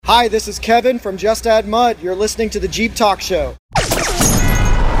Hi, this is Kevin from Just Add Mud. You're listening to the Jeep Talk Show.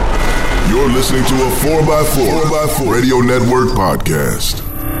 You're listening to a 4x4 Radio Network podcast.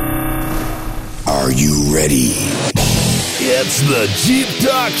 Are you ready? It's the Jeep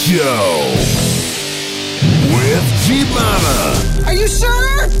Talk Show with Jeep Mama. Are you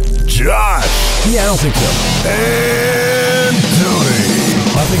sure? Josh. Yeah, I don't think so. And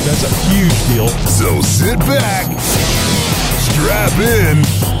Tony. I think that's a huge deal. So sit back, strap in,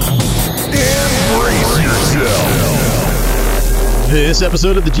 and brace yourself. This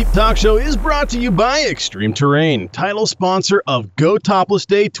episode of the Jeep Talk Show is brought to you by Extreme Terrain, title sponsor of Go Topless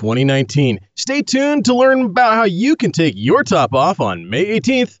Day 2019. Stay tuned to learn about how you can take your top off on May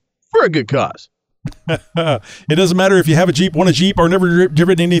 18th for a good cause. It doesn't matter if you have a Jeep, want a Jeep, or never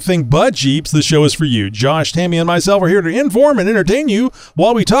driven anything but Jeeps, this show is for you. Josh, Tammy, and myself are here to inform and entertain you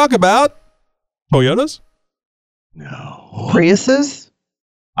while we talk about Toyotas. No. Priuses?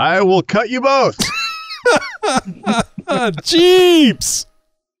 I will cut you both. Jeeps!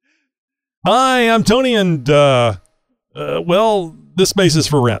 Hi, I'm Tony, and, well, this space is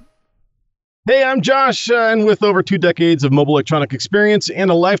for rent. Hey, I'm Josh, and with over 2 decades of mobile electronic experience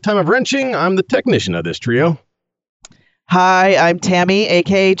and a lifetime of wrenching, I'm the technician of this trio. Hi, I'm Tammy,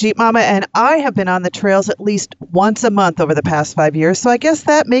 aka Jeep Mama, and I have been on the trails at least once a month over the past 5 years, so I guess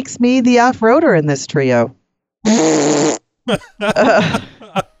that makes me the off-roader in this trio. That's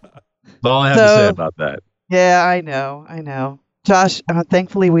all I have to say about that. Yeah, I know. Josh,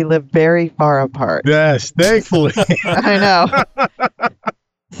 thankfully we live very far apart. Yes, thankfully. I know.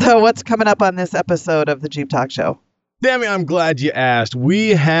 So what's coming up on this episode of the Jeep Talk Show? Tammy, I'm glad you asked. We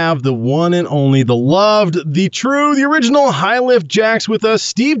have the one and only, the loved, the true, the original High Lift Jacks with us.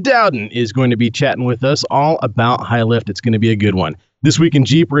 Steve Dowden is going to be chatting with us all about High Lift. It's going to be a good one. This week in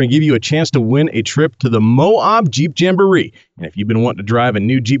Jeep, we're going to give you a chance to win a trip to the Moab Jeep Jamboree. And if you've been wanting to drive a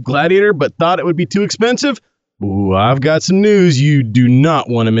new Jeep Gladiator but thought it would be too expensive, ooh, I've got some news you do not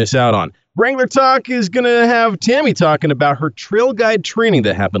want to miss out on. Wrangler Talk is going to have Tammy talking about her trail guide training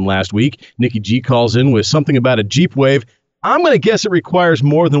that happened last week. Nikki G calls in with something about a Jeep Wave. I'm going to guess it requires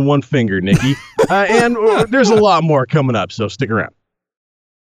more than one finger, Nikki. And there's a lot more coming up, so stick around.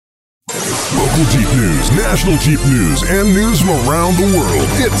 Local Jeep news, national Jeep news, and news from around the world.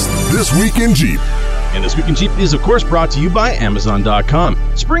 It's This Week in Jeep. And This Week in Jeep is, of course, brought to you by Amazon.com.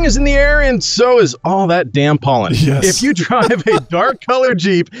 Spring is in the air, and so is all that damn pollen. Yes. If you drive a dark-colored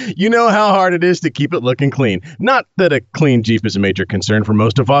Jeep, you know how hard it is to keep it looking clean. Not that a clean Jeep is a major concern for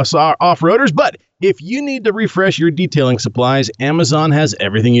most of us off-roaders, but if you need to refresh your detailing supplies, Amazon has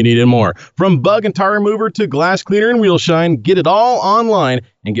everything you need and more. From bug and tar remover to glass cleaner and wheel shine, get it all online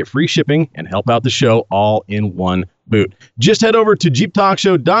and get free shipping and help out the show all in one boot. Just head over to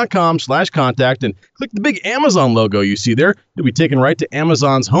jeeptalkshow.com/contact and click the big Amazon logo you see there. You'll be taken right to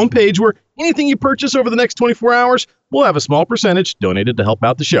Amazon's homepage where anything you purchase over the next 24 hours, we'll have a small percentage donated to help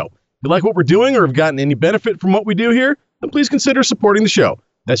out the show. If you like what we're doing or have gotten any benefit from what we do here, then please consider supporting the show.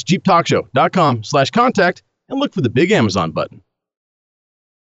 That's jeeptalkshow.com/contact and look for the big Amazon button.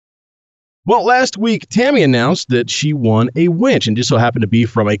 Well, last week, Tammy announced that she won a winch, and just so happened to be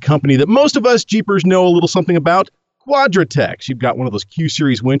from a company that most of us Jeepers know a little something about, Quadratec. She got one of those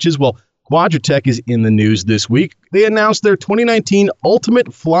Q-Series winches. Well, Quadratec is in the news this week. They announced their 2019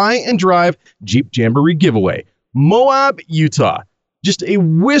 Ultimate Fly and Drive Jeep Jamboree giveaway. Moab, Utah. Just a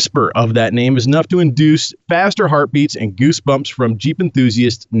whisper of that name is enough to induce faster heartbeats and goosebumps from Jeep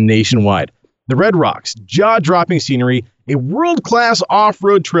enthusiasts nationwide. The Red Rocks, jaw-dropping scenery, a world-class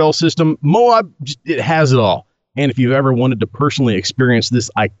off-road trail system. Moab, it has it all. And if you've ever wanted to personally experience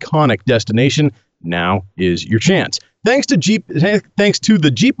this iconic destination, now is your chance. Thanks to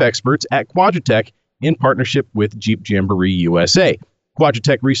the Jeep experts at Quadratec in partnership with Jeep Jamboree USA.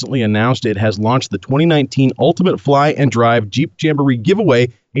 Quadratec recently announced it has launched the 2019 Ultimate Fly and Drive Jeep Jamboree giveaway,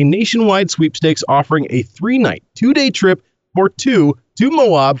 a nationwide sweepstakes offering a 3-night, 2-day trip for two to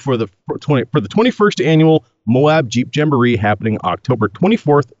Moab for the 21st annual Moab Jeep Jamboree happening October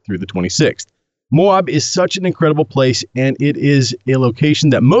 24th through the 26th. Moab is such an incredible place, and it is a location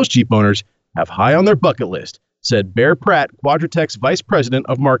that most Jeep owners have high on their bucket list, said Bear Pratt, Quadratec's Vice President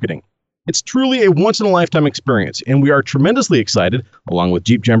of Marketing. It's truly a once-in-a-lifetime experience, and we are tremendously excited, along with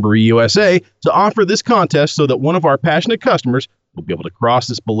Jeep Jamboree USA, to offer this contest so that one of our passionate customers will be able to cross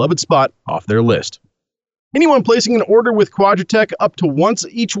this beloved spot off their list. Anyone placing an order with Quadratec up to once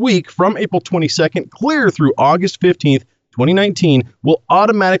each week from April 22nd clear through August 15th, 2019 will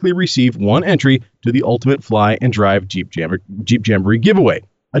automatically receive one entry to the Ultimate Fly and Drive Jeep Jamboree giveaway.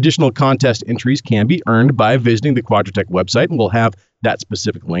 Additional contest entries can be earned by visiting the Quadratec website, and we'll have that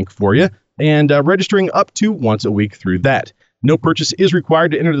specific link for you, and registering up to once a week through that. No purchase is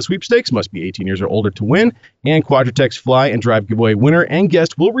required to enter the sweepstakes, must be 18 years or older to win, and Quadratec's Fly and Drive giveaway winner and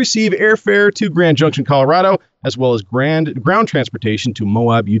guest will receive airfare to Grand Junction, Colorado, as well as ground transportation to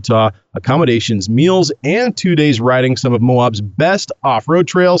Moab, Utah, accommodations, meals, and 2 days riding some of Moab's best off-road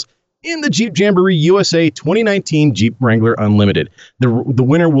trails in the Jeep Jamboree USA 2019 Jeep Wrangler Unlimited. The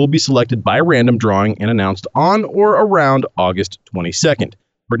winner will be selected by random drawing and announced on or around August 22nd.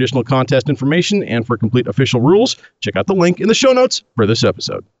 For additional contest information and for complete official rules, check out the link in the show notes for this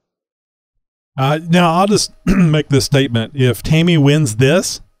episode. Now, I'll just make this statement. If Tammy wins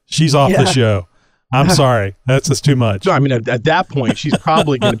this, she's off the show. I'm sorry. That's just too much. So, I mean, at that point, she's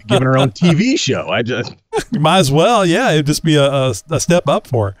probably going to be given her own TV show. Might as well. Yeah, it'd just be a step up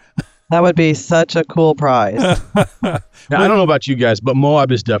for her. That would be such a cool prize. Now, I don't know about you guys, but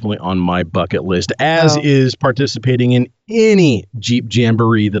Moab is definitely on my bucket list, as is participating in any Jeep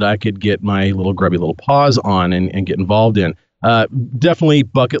Jamboree that I could get my little grubby little paws on and get involved in. Definitely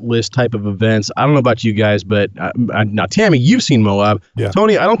bucket list type of events. I don't know about you guys, but now, Tammy, you've seen Moab. Yeah.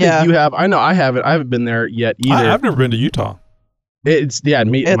 Tony, I don't think you have. I know I haven't. I haven't been there yet either. I've never been to Utah. It's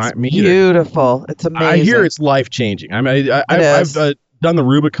me beautiful. It's amazing. I hear it's life-changing. I mean, I've done the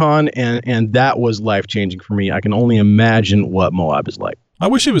Rubicon, and that was life-changing for me. I can only imagine what Moab is like. I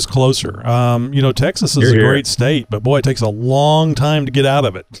wish it was closer. Texas is a great state, but boy, it takes a long time to get out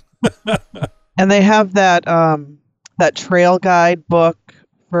of it. And they have that trail guide book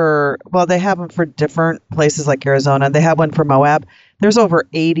they have them for different places like Arizona. They have one for Moab. There's over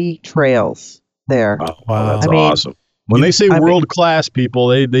 80 trails there. Oh, wow, that's awesome. When they say world-class, people,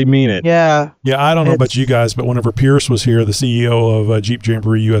 they mean it. Yeah. Yeah, I don't know about you guys, but whenever Pierce was here, the CEO of Jeep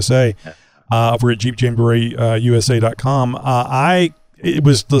Jamboree USA, over at jeepjamboreeusa.com, it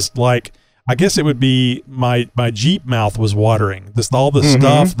was just like, I guess it would be my Jeep mouth was watering. Just all the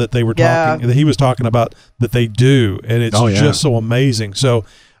stuff that they were talking, that he was talking about that they do, and it's just so amazing. So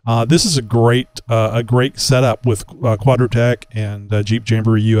this is a great setup with Quadratec and Jeep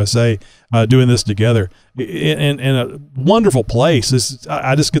Jamboree USA doing this together in a wonderful place.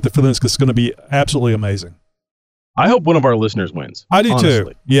 I just get the feeling it's going to be absolutely amazing. I hope one of our listeners wins. I do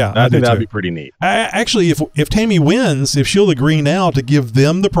too. Yeah, I think that'd be pretty neat. Actually, if Tammy wins, if she'll agree now to give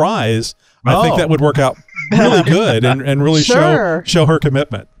them the prize, I think that would work out really good and really show her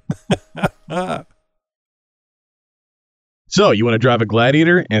commitment. So, you want to drive a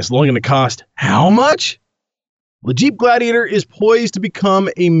Gladiator, and it's only going to cost how much? The Jeep Gladiator is poised to become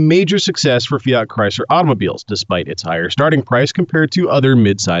a major success for Fiat Chrysler automobiles, despite its higher starting price compared to other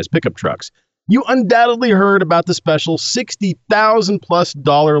mid-size pickup trucks. You undoubtedly heard about the special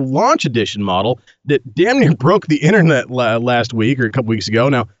 $60,000+ launch edition model that damn near broke the internet last week or a couple weeks ago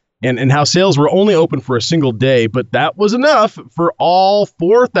now, and how sales were only open for a single day, but that was enough for all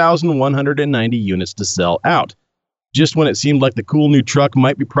 4,190 units to sell out. Just when it seemed like the cool new truck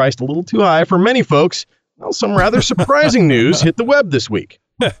might be priced a little too high for many folks, well, some rather surprising news hit the web this week.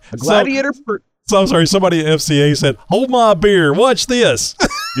 A Gladiator... So I'm sorry, somebody at FCA said, "Hold my beer, watch this."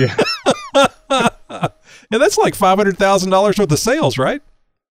 Yeah. Yeah, that's like $500,000 worth of sales, right?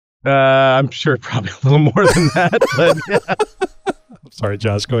 I'm sure probably a little more than that. But yeah. I'm sorry,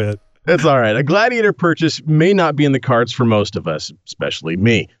 Josh, go ahead. That's all right. A Gladiator purchase may not be in the cards for most of us, especially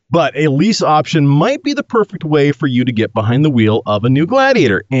me, but a lease option might be the perfect way for you to get behind the wheel of a new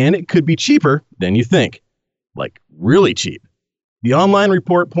Gladiator, and it could be cheaper than you think. Like, really cheap. The online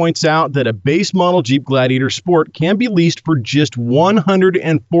report points out that a base model Jeep Gladiator Sport can be leased for just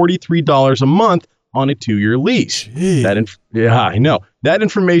 $143 a month on a 2-year lease. I know. That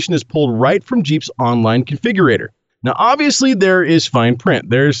information is pulled right from Jeep's online configurator. Now, obviously, there is fine print.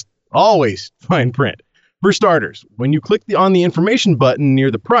 There's always fine print. For starters, when you click on the information button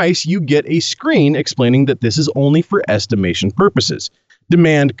near the price, you get a screen explaining that this is only for estimation purposes.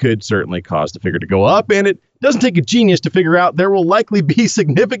 Demand could certainly cause the figure to go up, and it doesn't take a genius to figure out there will likely be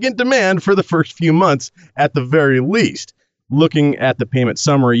significant demand for the first few months at the very least. Looking at the payment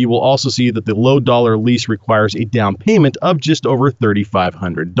summary, you will also see that the low-dollar lease requires a down payment of just over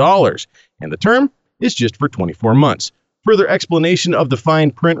 $3,500, and the term is just for 24 months. Further explanation of the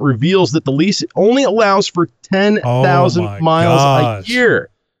fine print reveals that the lease only allows for 10,000 miles a year,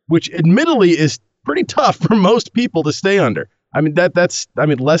 which admittedly is pretty tough for most people to stay under. I mean, that's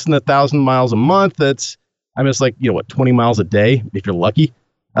less than 1,000 miles a month. It's like, 20 miles a day if you're lucky.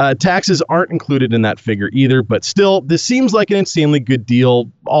 Taxes aren't included in that figure either, but still, this seems like an insanely good deal,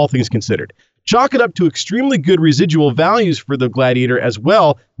 all things considered. Chalk it up to extremely good residual values for the Gladiator as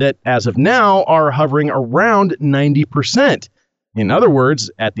well, that as of now are hovering around 90%. In other words,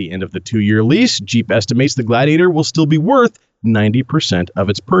 at the end of the 2-year lease, Jeep estimates the Gladiator will still be worth 90% of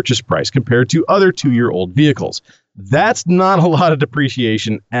its purchase price compared to other 2-year-old vehicles. That's not a lot of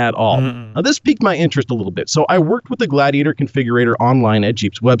depreciation at all. Now, this piqued my interest a little bit. So I worked with the Gladiator configurator online at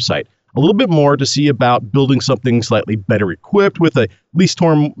Jeep's website a little bit more to see about building something slightly better equipped with a lease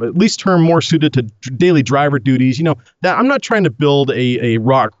term more suited to daily driver duties. You know, that I'm not trying to build a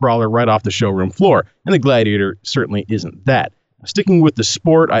rock crawler right off the showroom floor, and the Gladiator certainly isn't that. Sticking with the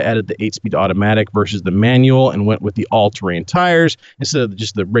sport, I added the 8-speed automatic versus the manual and went with the all-terrain tires instead of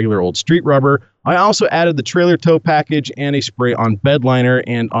just the regular old street rubber. I also added the trailer tow package and a spray-on bed liner,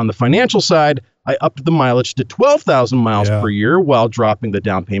 and on the financial side, I upped the mileage to 12,000 miles per year while dropping the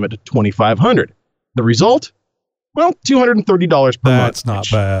down payment to $2,500. The result? Well, $230 per month. That's not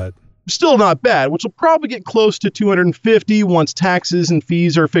bad. Still not bad, which will probably get close to $250 once taxes and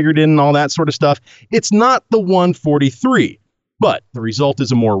fees are figured in and all that sort of stuff. It's not the $143. But the result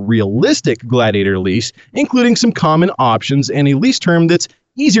is a more realistic Gladiator lease, including some common options and a lease term that's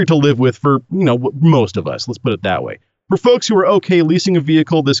easier to live with for, most of us. Let's put it that way. For folks who are okay leasing a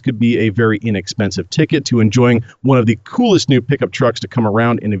vehicle, this could be a very inexpensive ticket to enjoying one of the coolest new pickup trucks to come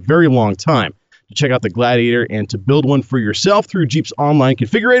around in a very long time. To check out the Gladiator and to build one for yourself through Jeep's online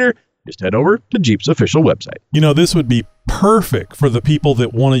configurator, just head over to Jeep's official website. This would be perfect for the people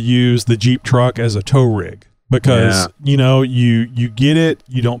that want to use the Jeep truck as a tow rig. Because, you get it,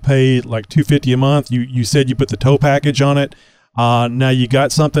 you don't pay like $250 a month. You said you put the tow package on it. Now you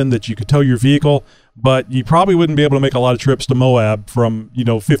got something that you could tow your vehicle, but you probably wouldn't be able to make a lot of trips to Moab from,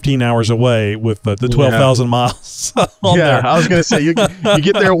 15 hours away with the 12,000 miles on there. I was going to say, you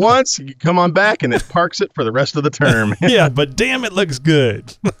get there once, you come on back, and it parks it for the rest of the term. Yeah, but damn, it looks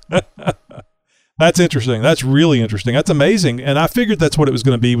good. That's interesting. That's really interesting. That's amazing. And I figured that's what it was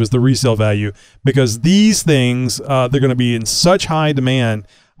going to be, was the resale value, because these things, they're going to be in such high demand.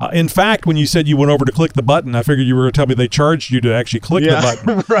 In fact, when you said you went over to click the button, I figured you were going to tell me they charged you to actually click the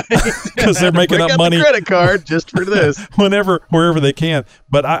button. Right. Because they're making up money. The credit card just for this. Wherever they can.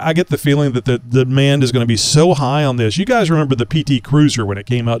 But I get the feeling that the demand is going to be so high on this. You guys remember the PT Cruiser when it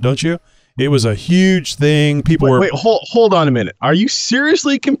came out, don't you? It was a huge thing. Wait, hold on a minute. Are you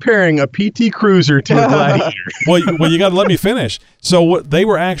seriously comparing a PT Cruiser to a Gladiator? Well, you got to let me finish. So they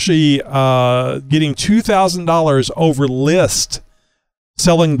were actually getting $2,000 over list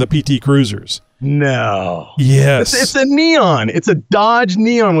selling the PT Cruisers. No. Yes. It's a Neon. It's a Dodge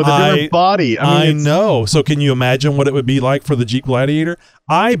Neon with a different body. I know. So can you imagine what it would be like for the Jeep Gladiator?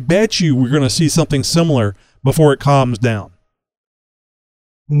 I bet you we're going to see something similar before it calms down.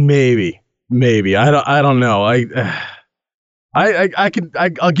 Maybe. I don't know.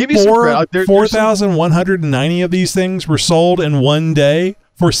 I'll give you some credit. 4,190 of these things were sold in one day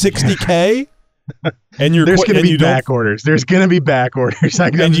for $60K. And there's going to be back orders. There's going to be back orders.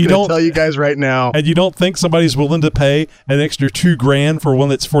 I'm just going to tell you guys right now. And you don't think somebody's willing to pay an extra $2,000 for one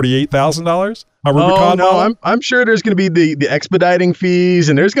that's $48,000? I'm sure there's going to be the expediting fees,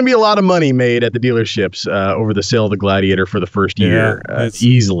 and there's going to be a lot of money made at the dealerships over the sale of the Gladiator for the first year,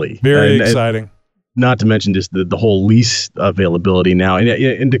 easily. Very exciting. Not to mention just the whole lease availability now,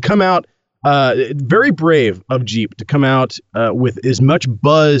 and to come out. Very brave of Jeep to come out with as much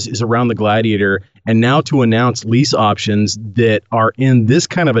buzz as around the Gladiator, and now to announce lease options that are in this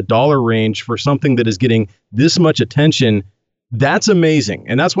kind of a dollar range for something that is getting this much attention. That's amazing.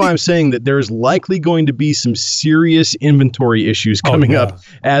 And that's why I'm saying that there's likely going to be some serious inventory issues coming up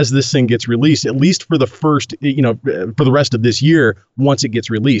as this thing gets released, at least for the first, for the rest of this year, once it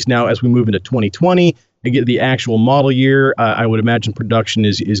gets released. Now, as we move into 2020 and get the actual model year, I would imagine production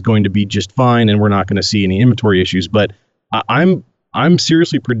is going to be just fine, and we're not going to see any inventory issues. But I'm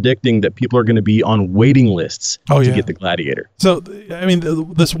seriously predicting that people are going to be on waiting lists to get the Gladiator. So, I mean,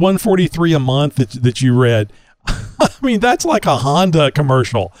 this $143 a month that you read, I mean, that's like a Honda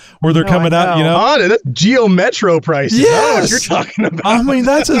commercial where they're coming out, Honda, that's Geo Metro prices. Yes. I know what you're talking about. I mean,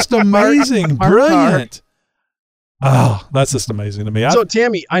 that's just amazing. Brilliant. Oh, that's just amazing to me. So,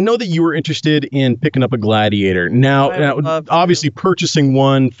 Tammy, I know that you were interested in picking up a Gladiator. Now obviously, purchasing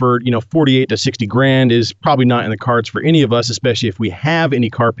one for, $48 to $60,000 is probably not in the cards for any of us, especially if we have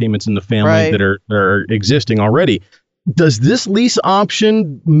any car payments in the family that are existing already. Does this lease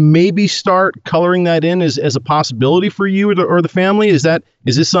option maybe start coloring that in as a possibility for you or the family? Is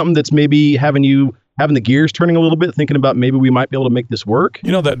this something that's maybe having the gears turning a little bit, thinking about maybe we might be able to make this work?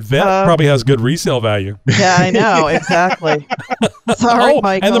 That Vet probably has good resale value. Yeah, I know. Exactly. Sorry,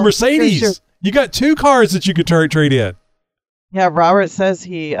 Michael. And the Mercedes. You got two cars that you could trade in. Yeah, Robert says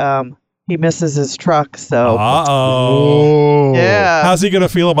he misses his truck, so. Uh-oh. Yeah. How's he going to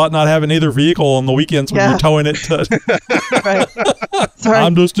feel about not having either vehicle on the weekends when you're towing it Right. Sorry.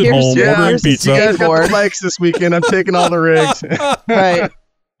 I'm just at home ordering pizza. You guys got the bikes this weekend. I'm taking all the rigs. Right.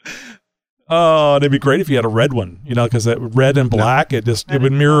 Oh, it'd be great if you had a red one, because that red and black, it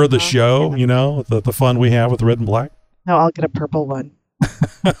would mirror the show, the fun we have with red and black. No, I'll get a purple one.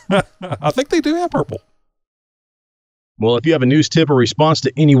 I think they do have purple. Well, if you have a news tip or response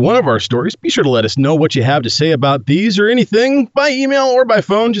to any one of our stories, be sure to let us know what you have to say about these or anything by email or by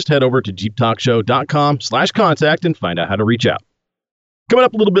phone. Just head over to jeeptalkshow.com/contact and find out how to reach out. Coming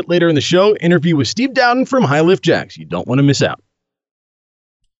up a little bit later in the show, interview with Steve Dowden from High Lift Jacks. You don't want to miss out.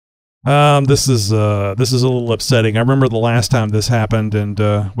 This is a little upsetting. I remember the last time this happened, and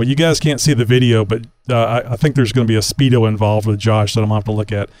well, you guys can't see the video, but I think there's going to be a Speedo involved with Josh that I'm going to have to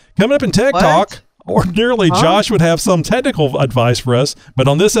look at. Coming up in Tech Talk, ordinarily Josh would have some technical advice for us, but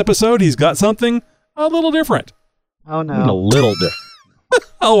on this episode, he's got something a little different. Oh, no. A little different.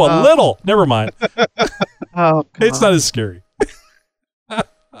 A little. Never mind. Oh, God. It's not as scary.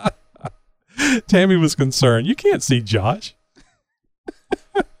 Tammy was concerned. You can't see Josh.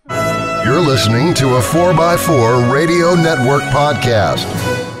 You're listening to a 4x4 Radio Network podcast.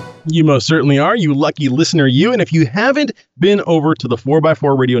 You most certainly are, you lucky listener, you. And if you haven't been over to the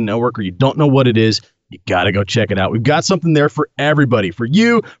 4x4 Radio Network or you don't know what it is, you got to go check it out. We've got something there for everybody, for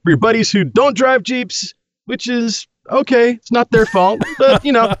you, for your buddies who don't drive Jeeps, which is okay. It's not their fault, but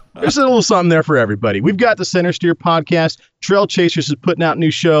there's a little something there for everybody. We've got the Center Steer podcast. Trail Chasers is putting out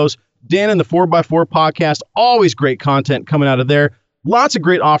new shows. Dan and the 4x4 podcast, always great content coming out of there. Lots of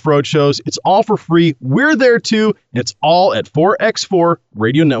great off-road shows. It's all for free. We're there too. And it's all at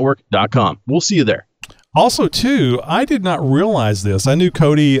 4x4radionetwork.com. We'll see you there. Also, too, I did not realize this. I knew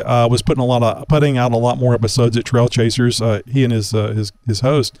Cody was putting out a lot more episodes at Trail Chasers. He and his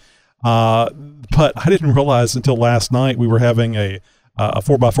host. But I didn't realize until last night we were having a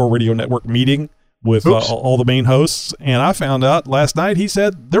 4x4 Radio Network meeting with all the main hosts, and I found out last night he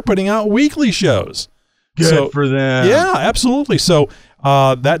said they're putting out weekly shows. Good for them. Yeah, absolutely. So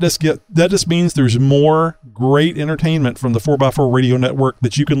that just means there's more great entertainment from the 4x4 Radio Network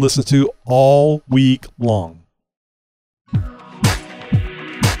that you can listen to all week long.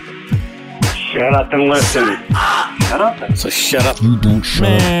 Shut up and listen. Shut up. So shut up. You don't shut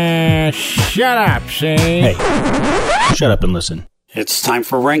up. Shut up, Shane. Hey, shut up and listen. It's time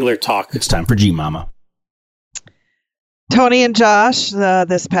for Wrangler talk. It's time for Jeep Mama. Tony and Josh,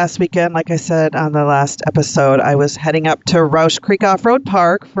 this past weekend, like I said on the last episode, I was heading up to Roush Creek Off-Road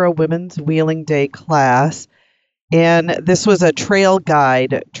Park for a Women's Wheeling Day class. And this was a trail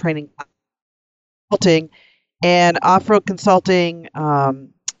guide training consulting. And Off-Road Consulting,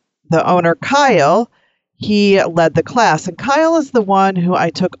 the owner, Kyle, he led the class. And Kyle is the one who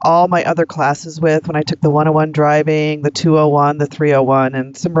I took all my other classes with when I took the 101 driving, the 201, the 301,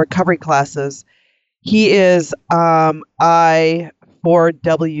 and some recovery classes. He is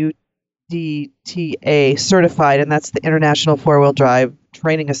I4WDTA certified, and that's the International Four-Wheel Drive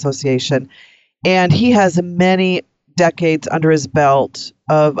Training Association. And he has many decades under his belt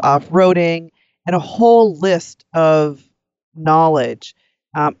of off-roading and a whole list of knowledge.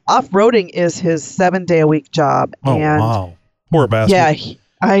 Off-roading is his 7-day-a-week job. Oh, and wow. Poor bastard. Yeah,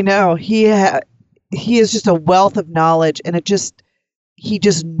 I know. He is just a wealth of knowledge, and he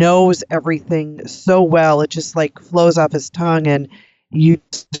just knows everything so well. It just like flows off his tongue, and you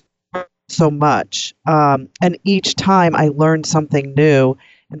so much. And each time I learned something new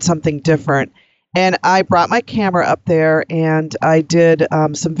and something different. And I brought my camera up there and I did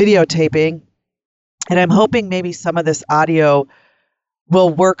some videotaping, and I'm hoping maybe some of this audio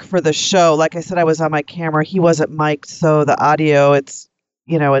will work for the show. Like I said, I was on my camera. He wasn't mic'd, so the audio, it's,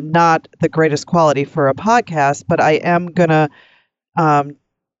 not the greatest quality for a podcast, but I am going to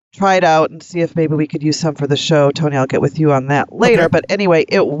try it out and see if maybe we could use some for the show. Tony, I'll get with you on that later. Okay. But anyway,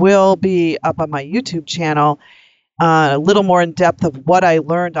 it will be up on my YouTube channel, a little more in depth of what I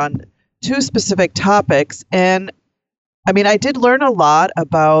learned on 2 specific topics. And I mean, I did learn a lot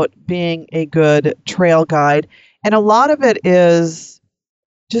about being a good trail guide, and a lot of it is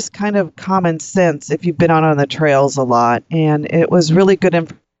just kind of common sense if you've been on the trails a lot. And it was really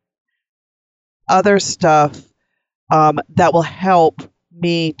good other stuff that will help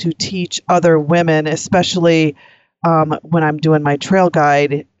me to teach other women, especially when I'm doing my trail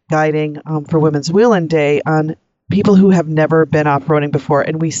guiding for Women's Wheeling Day, on people who have never been off-roading before.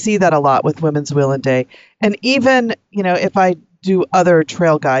 And we see that a lot with Women's Wheeling Day. And even, if I do other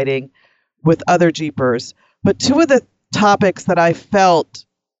trail guiding with other Jeepers. But 2 of the topics that I felt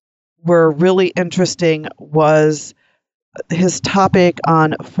were really interesting was his topic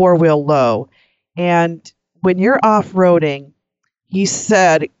on 4-wheel low. And when you're off-roading, he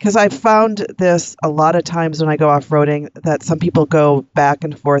said, because I found this a lot of times when I go off-roading, that some people go back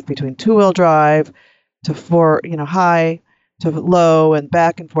and forth between 2-wheel drive to high to low and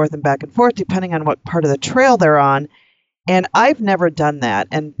back and forth, depending on what part of the trail they're on. And I've never done that.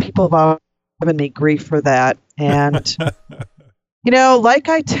 And people have always given me grief for that. And, like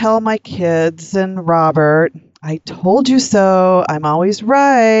I tell my kids and Robert, I told you so. I'm always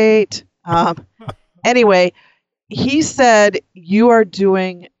right. Anyway, he said, you are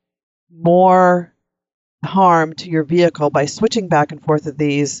doing more harm to your vehicle by switching back and forth of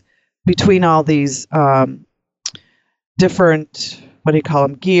these between all these different,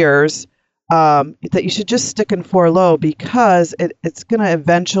 gears, that you should just stick in 4 low, because it's going to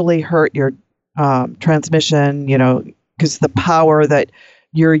eventually hurt your transmission, because the power that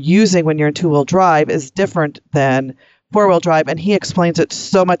you're using when you're in 2-wheel drive is different than 4-wheel drive. And he explains it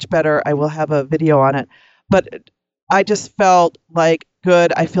so much better. I will have a video on it. But I just felt like,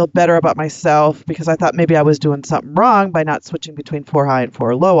 good, I feel better about myself, because I thought maybe I was doing something wrong by not switching between 4 high and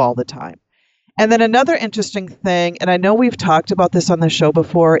 4 low all the time. And then another interesting thing, and I know we've talked about this on the show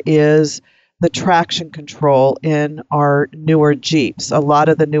before, is the traction control in our newer Jeeps. A lot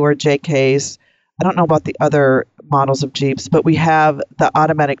of the newer JKs, I don't know about the other models of Jeeps, but we have the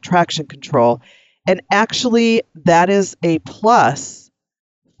automatic traction control. And actually, that is a plus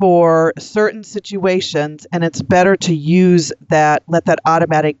for certain situations, and it's better to use that, let that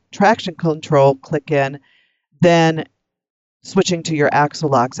automatic traction control click in, than switching to your axle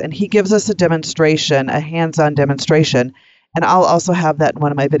locks. And he gives us a demonstration, a hands-on demonstration, and I'll also have that in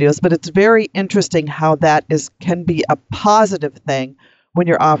one of my videos. But it's very interesting how that can be a positive thing when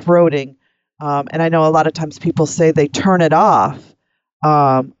you're off-roading. And I know a lot of times people say they turn it off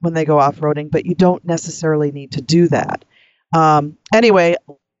when they go off-roading, but you don't necessarily need to do that. Anyway,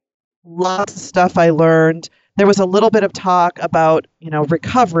 lots of stuff I learned. There was a little bit of talk about,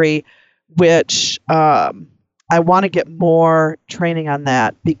 recovery, which I want to get more training on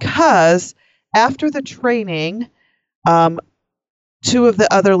that, because after the training, 2 of the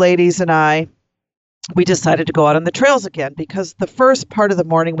other ladies and I, we decided to go out on the trails again, because the first part of the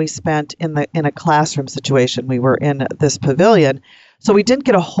morning we spent in a classroom situation. We were in this pavilion, so we didn't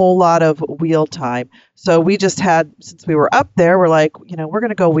get a whole lot of wheel time. So we just had, since we were up there, we're like, we're going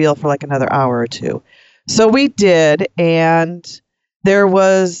to go wheel for like another hour or 2. So we did, and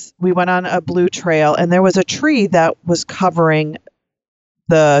we went on a blue trail, and there was a tree that was covering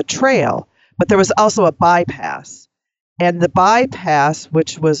the trail, but there was also a bypass. And the bypass,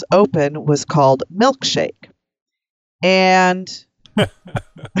 which was open, was called Milkshake. And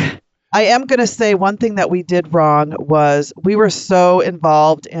I am going to say one thing that we did wrong was we were so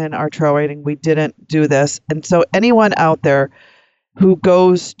involved in our trail riding, we didn't do this. And so anyone out there who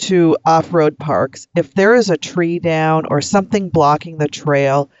goes to off-road parks, if there is a tree down or something blocking the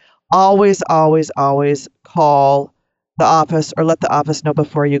trail, always, always, always call the office or let the office know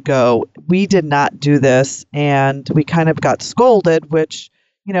before you go. We did not do this, and we kind of got scolded, which,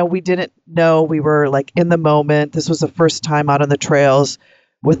 we didn't know. We were like in the moment. This was the first time out on the trails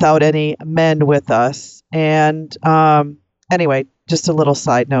without any men with us. And anyway, just a little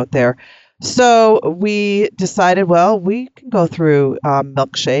side note there. So we decided, well, we can go through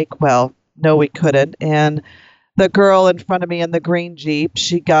Milkshake. Well, no, we couldn't. And the girl in front of me in the green Jeep,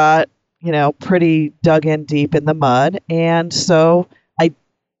 she got, pretty dug in deep in the mud. And so I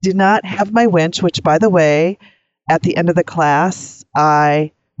did not have my winch, which, by the way, at the end of the class,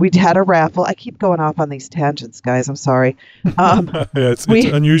 we had a raffle. I keep going off on these tangents, guys. I'm sorry. It's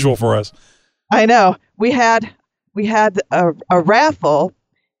unusual for us. I know. We had a raffle,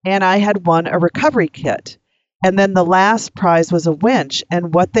 and I had won a recovery kit. And then the last prize was a winch.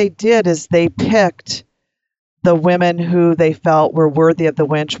 And what they did is they picked the women who they felt were worthy of the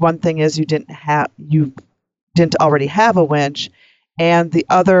winch. One thing is you didn't already have a winch, and the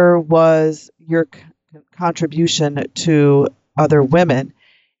other was your contribution to other women.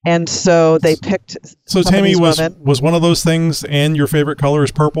 And so they picked. So Tammy, was one of those things, and your favorite color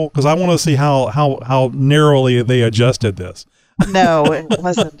is purple? Because I want to see how narrowly they adjusted this. No, it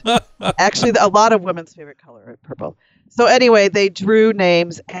wasn't. Actually, a lot of women's favorite color is purple. So anyway, they drew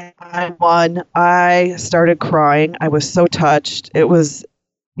names, and I won. I started crying. I was so touched. It was,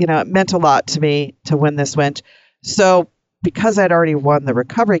 it meant a lot to me to win this winch. So because I'd already won the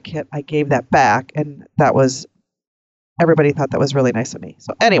recovery kit, I gave that back, and everybody thought that was really nice of me.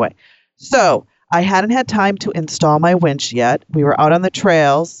 So anyway, I hadn't had time to install my winch yet. We were out on the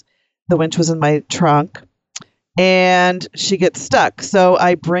trails. The winch was in my trunk, and she gets stuck. So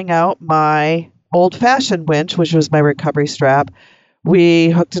I bring out my old-fashioned winch, which was my recovery strap. We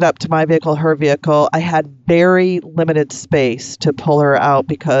hooked it up to my vehicle, her vehicle. I had very limited space to pull her out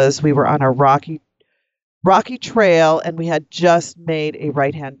because we were on a rocky trail, and we had just made a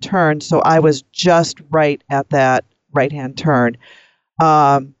right-hand turn. So I was just right at that right-hand turn.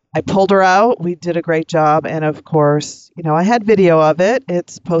 I pulled her out. We did a great job. And of course, I had video of it.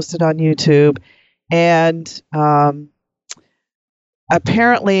 It's posted on YouTube. And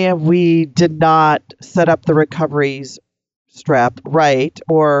apparently we did not set up the recovery strap right,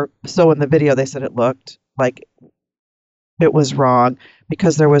 or so in the video they said it looked like it was wrong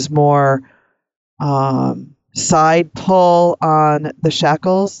because there was more side pull on the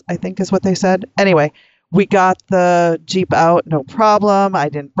shackles, I think is what they said. Anyway, we got the Jeep out, no problem. I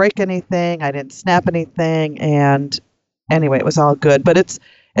didn't break anything. I didn't snap anything. And anyway, it was all good. But it's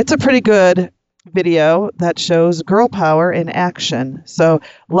a pretty good video that shows girl power in action. So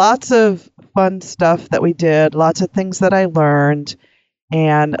lots of fun stuff that we did, lots of things that I learned,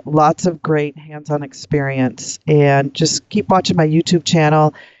 and lots of great hands-on experience. And just keep watching my YouTube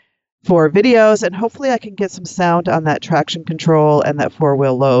channel for videos, and hopefully I can get some sound on that traction control and that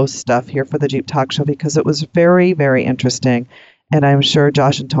four-wheel low stuff here for the Jeep Talk Show, because it was very, very interesting, and I'm sure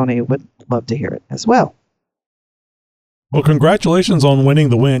Josh and Tony would love to hear it as well. Well, congratulations on winning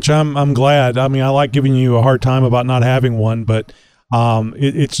the winch. I'm glad. I mean, I like giving you a hard time about not having one, but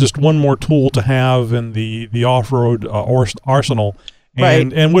it's just one more tool to have in the off-road arsenal.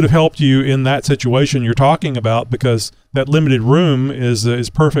 And would have helped you in that situation you're talking about, because that limited room is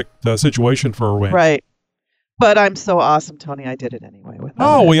perfect situation for a winch. Right. But I'm so awesome, Tony. I did it anyway.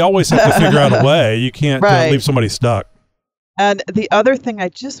 We always have to figure out a way. You can't leave somebody stuck. And the other thing I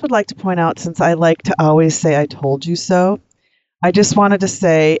just would like to point out, since I like to always say I told you so, I just wanted to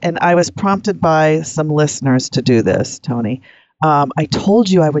say, and I was prompted by some listeners to do this, Tony. I told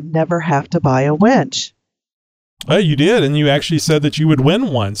you I would never have to buy a winch. Oh, you did, and you actually said that you would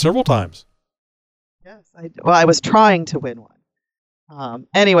win one several times. Yes, I was trying to win one.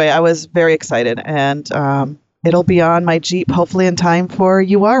 Anyway, I was very excited, and it'll be on my Jeep hopefully in time for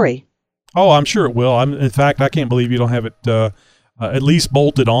UARI. Oh, I'm sure it will. In fact, I can't believe you don't have it at least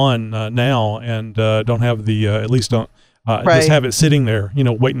bolted on now, and don't have the just have it sitting there,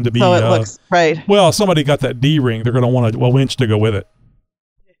 waiting to be. So it looks right. Well, somebody got that D-ring. They're going to want a winch to go with it.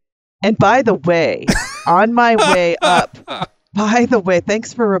 And by the way, on my way up,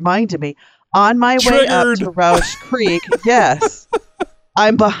 thanks for reminding me. On my way up to Roush Creek, yes,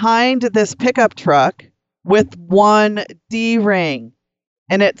 I'm behind this pickup truck with one D-ring.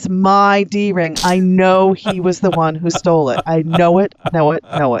 And it's my D-ring. I know he was the one who stole it. I know it.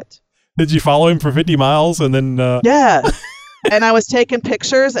 Did you follow him for 50 miles and then... Yeah. And I was taking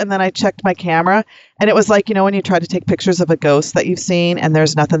pictures, and then I checked my camera, and it was like, when you try to take pictures of a ghost that you've seen and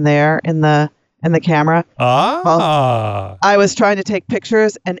there's nothing there in the camera. Well, I was trying to take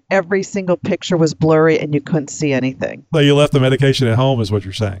pictures, and every single picture was blurry and you couldn't see anything. So you left the medication at home is what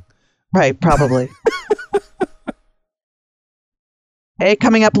you're saying. Right, probably. Hey,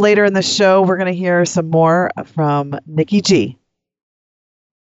 coming up later in the show, we're going to hear some more from Nikki G.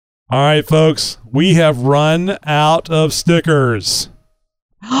 All right, folks, we have run out of stickers.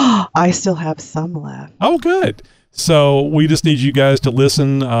 I still have some left. Oh, good. So we just need you guys to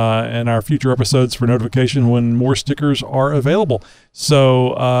listen in our future episodes for notification when more stickers are available.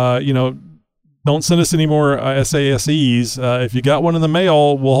 So, don't send us any more SASEs. If you got one in the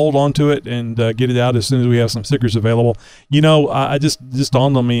mail, we'll hold on to it and get it out as soon as we have some stickers available. I just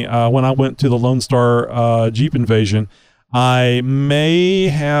dawned on me when I went to the Lone Star Jeep Invasion, I may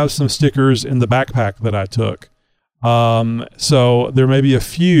have some stickers in the backpack that I took. So there may be a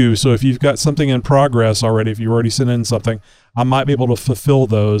few. So if you've got something in progress already, if you already sent in something, I might be able to fulfill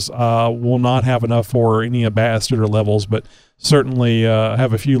those. We'll not have enough for any ambassador levels, but certainly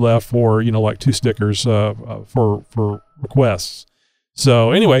have a few left for, like 2 stickers for requests.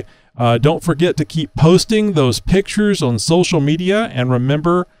 So anyway, don't forget to keep posting those pictures on social media, and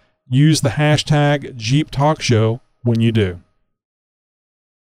remember, use the hashtag Jeep Talk Show when you do.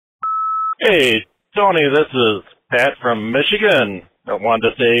 Hey, Tony, this is Pat from Michigan. I wanted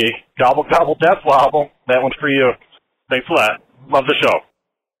to say gobble, gobble, death wobble. That one's for you. Thanks a lot. Love the show.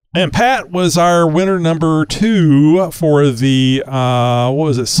 And Pat was our winner number 2 for the,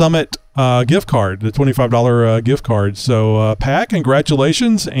 Summit gift card, the $25 gift card. So, Pat,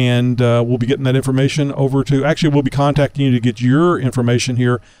 congratulations. And we'll be getting that information over to, actually, we'll be contacting you to get your information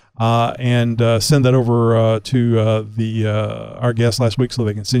here and send that over to our guest last week so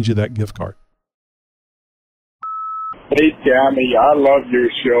they can send you that gift card. Hey, Tammy, I love your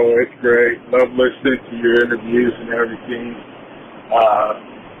show. It's great. Love listening to your interviews and everything.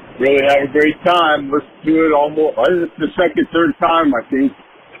 Really have a great time. Listen to it almost, it's the second, third time, I think.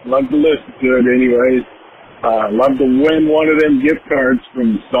 Love to listen to it anyways. Love to win one of them gift cards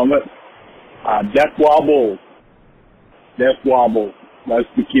from Summit. Death wobble. Death wobble. That's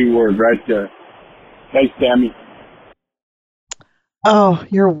the key word right there. Thanks, Tammy. Oh,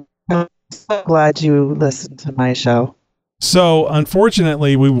 you're so glad you listened to my show. So,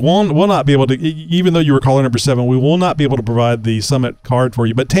 unfortunately, we will not be able to, even though you were caller number 7, we will not be able to provide the Summit card for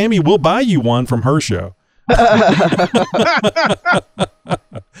you. But Tammy will buy you one from her show.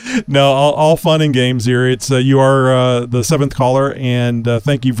 No, all fun and games here. It's you are the 7th caller, and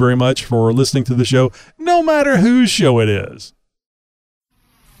thank you very much for listening to the show, no matter whose show it is.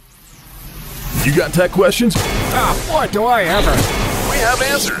 You got tech questions? Boy, do I ever. We have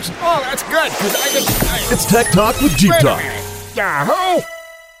answers. Oh, that's good, because It's Tech Talk with Jeep Talk. Yahoo!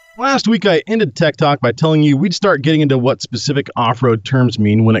 Last week, I ended Tech Talk by telling you we'd start getting into what specific off-road terms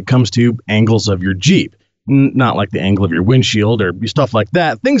mean when it comes to angles of your Jeep. Not like the angle of your windshield or stuff like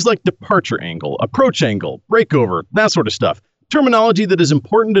that. Things like departure angle, approach angle, breakover, that sort of stuff. Terminology that is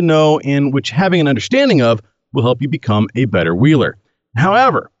important to know and which having an understanding of will help you become a better wheeler.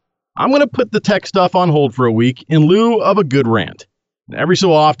 However, I'm going to put the tech stuff on hold for a week in lieu of a good rant. Every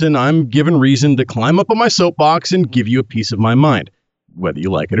so often, I'm given reason to climb up on my soapbox and give you a piece of my mind, whether you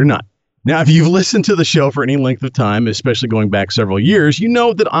like it or not. Now, if you've listened to the show for any length of time, especially going back several years, you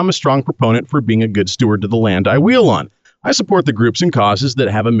know that I'm a strong proponent for being a good steward to the land I wheel on. I support the groups and causes that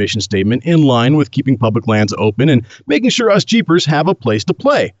have a mission statement in line with keeping public lands open and making sure us Jeepers have a place to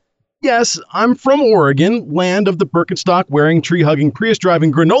play. Yes, I'm from Oregon, land of the Birkenstock-wearing, tree-hugging,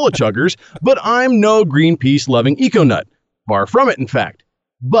 Prius-driving granola chuggers, but I'm no Greenpeace-loving eco-nut. Far from it, in fact.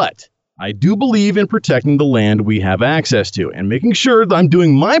 But I do believe in protecting the land we have access to and making sure that I'm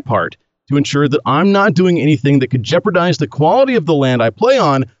doing my part to ensure that I'm not doing anything that could jeopardize the quality of the land I play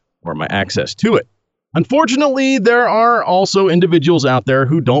on or my access to it. Unfortunately, there are also individuals out there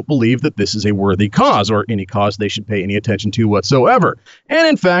who don't believe that this is a worthy cause or any cause they should pay any attention to whatsoever, and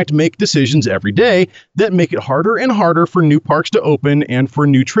in fact make decisions every day that make it harder and harder for new parks to open and for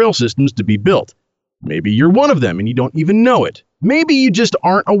new trail systems to be built. Maybe you're one of them and you don't even know it. Maybe you just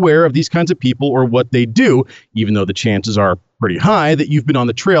aren't aware of these kinds of people or what they do, even though the chances are pretty high that you've been on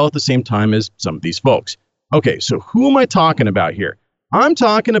the trail at the same time as some of these folks. Okay, so who am I talking about here? I'm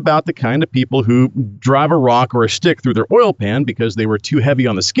talking about the kind of people who drive a rock or a stick through their oil pan because they were too heavy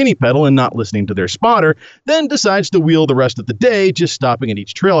on the skinny pedal and not listening to their spotter, then decides to wheel the rest of the day, just stopping at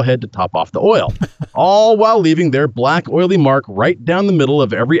each trailhead to top off the oil, all while leaving their black oily mark right down the middle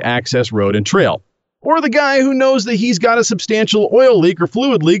of every access road and trail. Or the guy who knows that he's got a substantial oil leak or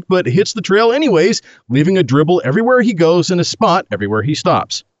fluid leak but hits the trail anyways, leaving a dribble everywhere he goes and a spot everywhere he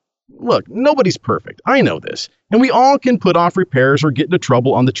stops. Look, nobody's perfect. I know this. And we all can put off repairs or get into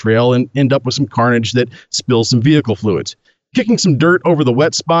trouble on the trail and end up with some carnage that spills some vehicle fluids. Kicking some dirt over the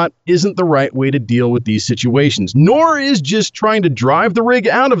wet spot isn't the right way to deal with these situations, nor is just trying to drive the rig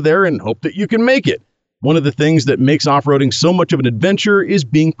out of there and hope that you can make it. One of the things that makes off-roading so much of an adventure is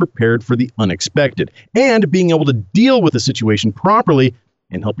being prepared for the unexpected and being able to deal with the situation properly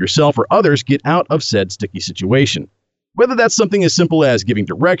and help yourself or others get out of said sticky situation. Whether that's something as simple as giving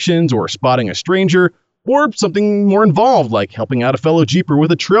directions or spotting a stranger, or something more involved like helping out a fellow Jeeper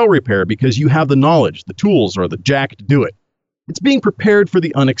with a trail repair because you have the knowledge, the tools, or the jack to do it. It's being prepared for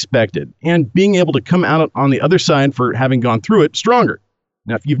the unexpected and being able to come out on the other side for having gone through it stronger.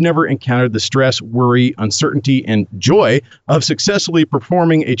 Now, if you've never encountered the stress, worry, uncertainty, and joy of successfully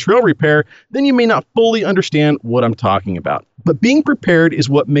performing a trail repair, then you may not fully understand what I'm talking about. But being prepared is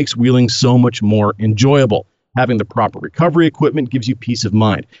what makes wheeling so much more enjoyable. Having the proper recovery equipment gives you peace of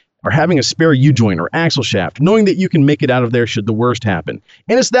mind. Or having a spare U-joint or axle shaft, knowing that you can make it out of there should the worst happen.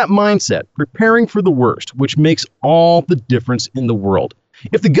 And it's that mindset, preparing for the worst, which makes all the difference in the world.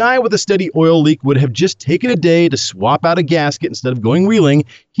 If the guy with a steady oil leak would have just taken a day to swap out a gasket instead of going wheeling,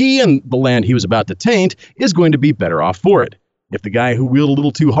 he and the land he was about to taint is going to be better off for it. If the guy who wheeled a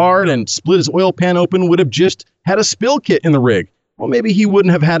little too hard and split his oil pan open would have just had a spill kit in the rig, well, maybe he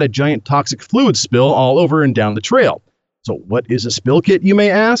wouldn't have had a giant toxic fluid spill all over and down the trail. So what is a spill kit, you may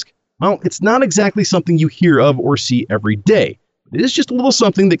ask? Well, it's not exactly something you hear of or see every day. It is just a little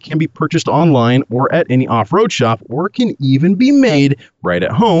something that can be purchased online or at any off-road shop, or can even be made right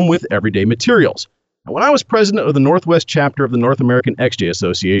at home with everyday materials. Now, when I was president of the Northwest chapter of the North American XJ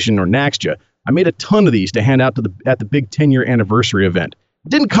Association, or NAXJA, I made a ton of these to hand out at the big 10-year anniversary event.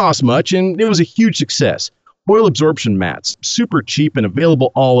 It didn't cost much, and it was a huge success. Oil absorption mats, super cheap and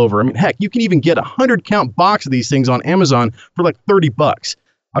available all over. I mean, heck, you can even get a 100-count box of these things on Amazon for like $30.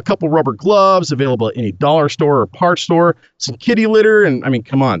 A couple rubber gloves available at any dollar store or parts store, some kitty litter, and I mean,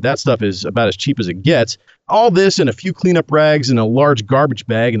 come on, that stuff is about as cheap as it gets. All this and a few cleanup rags and a large garbage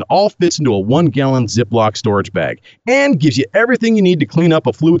bag, and all fits into a 1-gallon Ziploc storage bag and gives you everything you need to clean up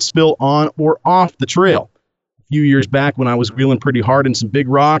a fluid spill on or off the trail. A few years back when I was wheeling pretty hard in some big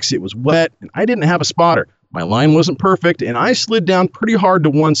rocks, it was wet and I didn't have a spotter. My line wasn't perfect, and I slid down pretty hard to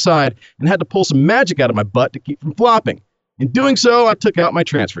one side and had to pull some magic out of my butt to keep from flopping. In doing so, I took out my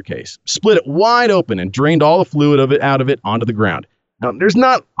transfer case, split it wide open, and drained all the fluid out of it onto the ground. Now, there's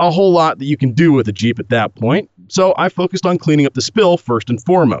not a whole lot that you can do with a Jeep at that point, so I focused on cleaning up the spill first and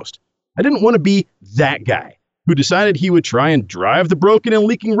foremost. I didn't want to be that guy who decided he would try and drive the broken and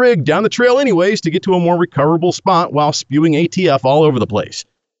leaking rig down the trail anyways to get to a more recoverable spot while spewing ATF all over the place.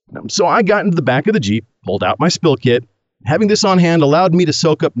 So I got into the back of the Jeep, pulled out my spill kit. Having this on hand allowed me to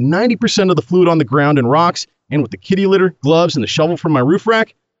soak up 90% of the fluid on the ground and rocks, and with the kitty litter, gloves, and the shovel from my roof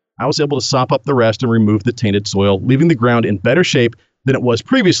rack, I was able to sop up the rest and remove the tainted soil, leaving the ground in better shape than it was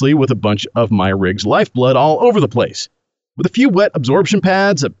previously with a bunch of my rig's lifeblood all over the place. With a few wet absorption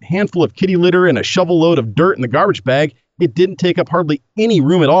pads, a handful of kitty litter, and a shovel load of dirt in the garbage bag, it didn't take up hardly any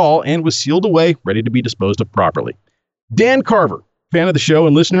room at all and was sealed away, ready to be disposed of properly. Dan Carver, fan of the show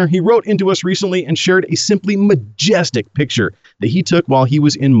and listener, he wrote into us recently and shared a simply majestic picture that he took while he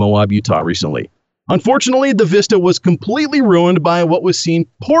was in Moab, Utah recently. Unfortunately, the vista was completely ruined by what was seen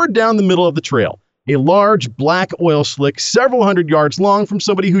poured down the middle of the trail. A large black oil slick several hundred yards long from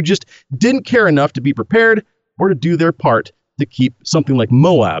somebody who just didn't care enough to be prepared or to do their part to keep something like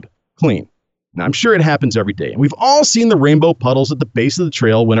Moab clean. Now, I'm sure it happens every day, and we've all seen the rainbow puddles at the base of the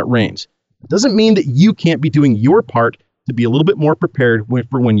trail when it rains. It doesn't mean that you can't be doing your part to be a little bit more prepared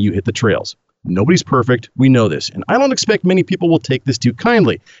for when you hit the trails. Nobody's perfect, we know this, and I don't expect many people will take this too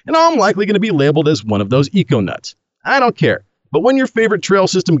kindly, and I'm likely going to be labeled as one of those eco-nuts. I don't care. But when your favorite trail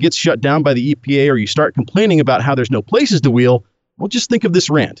system gets shut down by the EPA or you start complaining about how there's no places to wheel, well, just think of this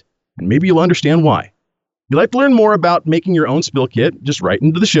rant, and maybe you'll understand why. If you'd like to learn more about making your own spill kit, just write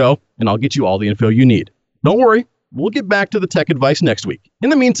into the show, and I'll get you all the info you need. Don't worry, we'll get back to the tech advice next week. In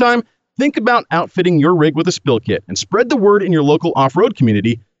the meantime, think about outfitting your rig with a spill kit and spread the word in your local off-road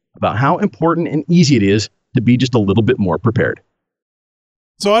community about how important and easy it is to be just a little bit more prepared.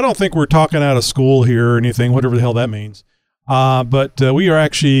 So I don't think we're talking out of school here or anything, whatever the hell that means. But we are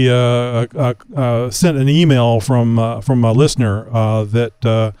actually sent an email from a listener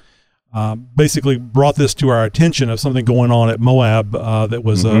that basically brought this to our attention of something going on at Moab that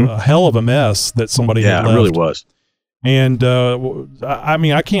was a hell of a mess that somebody had left. Yeah, it really was. And I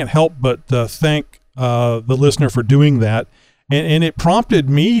mean, I can't help but thank the listener for doing that. And it prompted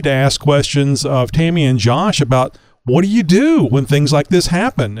me to ask questions of Tammy and Josh about what do you do when things like this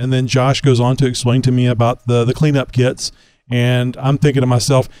happen? And then Josh goes on to explain to me about the cleanup kits. And I'm thinking to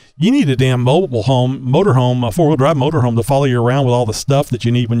myself, you need a damn motorhome, a four-wheel drive motorhome to follow you around with all the stuff that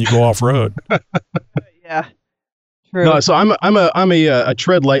you need when you go off road. Yeah. True. No, so I'm a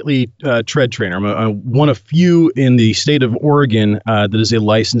tread lightly tread trainer. I'm one of few in the state of Oregon that is a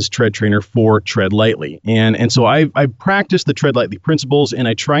licensed tread trainer for Tread Lightly, and so I practice the Tread Lightly principles, and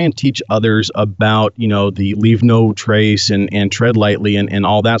I try and teach others about the leave no trace and tread lightly and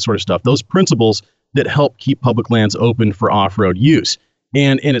all that sort of stuff. Those principles that help keep public lands open for off-road use.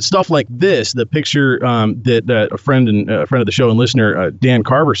 And it's stuff like this, the picture that a friend of the show and listener Dan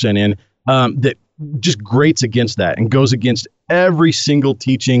Carver sent in that just grates against that and goes against every single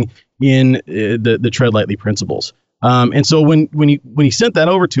teaching in the Tread Lightly principles. And so when he sent that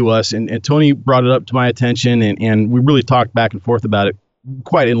over to us and Tony brought it up to my attention and we really talked back and forth about it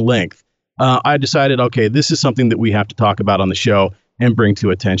quite in length, I decided, okay, this is something that we have to talk about on the show and bring to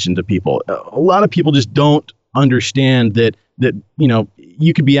attention to people. A lot of people just don't understand that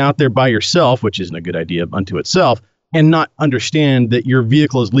you could be out there by yourself, which isn't a good idea unto itself, and not understand that your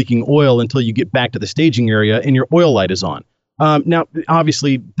vehicle is leaking oil until you get back to the staging area and your oil light is on. Now,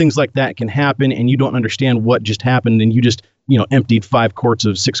 obviously, things like that can happen and you don't understand what just happened and you just, emptied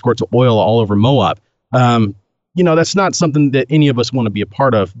 6 quarts of oil all over Moab. That's not something that any of us want to be a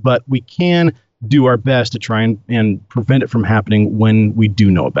part of, but we can do our best to try and prevent it from happening when we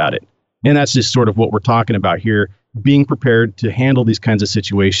do know about it. And that's just sort of what we're talking about here, being prepared to handle these kinds of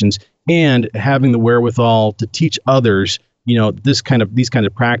situations and having the wherewithal to teach others, these kind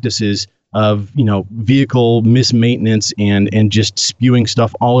of practices of, vehicle mismaintenance and just spewing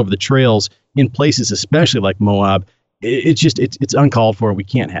stuff all over the trails in places, especially like Moab. It's uncalled for. We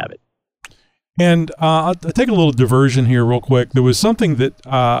can't have it. And I'll take a little diversion here real quick. There was something that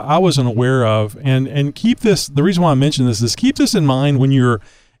I wasn't aware of, and keep this, the reason why I mention this is keep this in mind when you're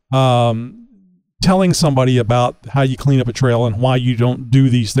telling somebody about how you clean up a trail and why you don't do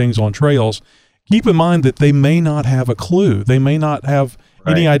these things on trails. Keep in mind that they may not have a clue. They may not have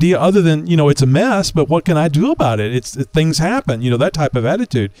any idea other than, it's a mess, but what can I do about it? Things happen, that type of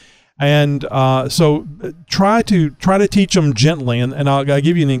attitude. And so try to teach them gently. And I'll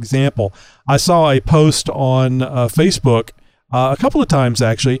give you an example. I saw a post on Facebook a couple of times,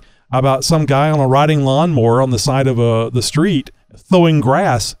 actually, about some guy on a riding lawnmower on the side of the street throwing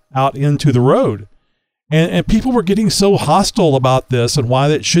grass out into the road. And people were getting so hostile about this and why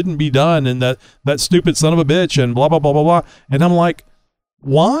that shouldn't be done and that stupid son of a bitch and blah, blah, blah, blah, blah. And I'm like,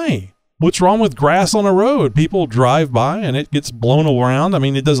 why? What's wrong with grass on a road? People drive by and it gets blown around. I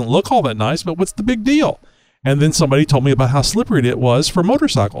mean, it doesn't look all that nice, but what's the big deal? And then somebody told me about how slippery it was for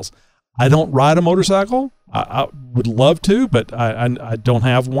motorcycles. I don't ride a motorcycle. I would love to, but I don't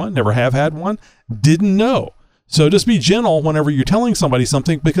have one, never have had one. Didn't know. So just be gentle whenever you're telling somebody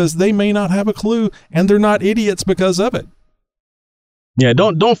something because they may not have a clue and they're not idiots because of it. Yeah,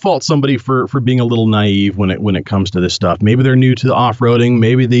 don't fault somebody for being a little naive when it comes to this stuff. Maybe they're new to off-roading.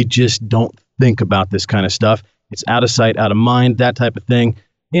 Maybe they just don't think about this kind of stuff. It's out of sight, out of mind, that type of thing.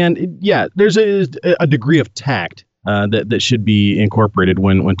 And there's a degree of tact that should be incorporated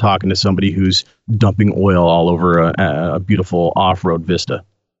when talking to somebody who's dumping oil all over a beautiful off-road vista.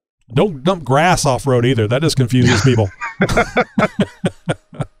 Don't dump grass off-road either. That just confuses people.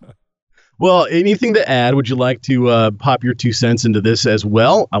 Well, anything to add? Would you like to pop your 2 cents into this as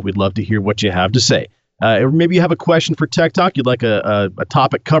well? We'd love to hear what you have to say. Or maybe you have a question for Tech Talk. You'd like a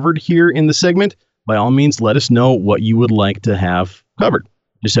topic covered here in the segment. By all means, let us know what you would like to have covered.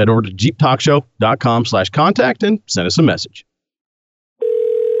 Just head over to jeeptalkshow.com/contact and send us a message.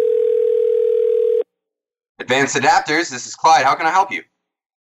 Advanced Adapters, this is Clyde. How can I help you?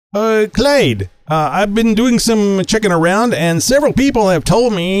 Clyde, I've been doing some checking around, and several people have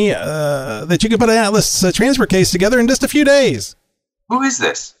told me that you can put an Atlas transfer case together in just a few days. Who is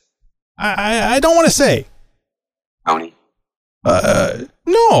this? I don't want to say. Tony.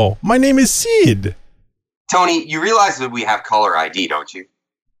 No, my name is Sid. Tony, you realize that we have caller ID, don't you?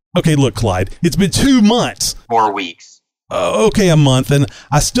 Okay, look, Clyde, it's been 2 months. 4 weeks. Okay, a month, and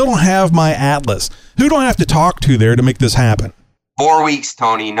I still don't have my Atlas. Who do I have to talk to there to make this happen? 4 weeks,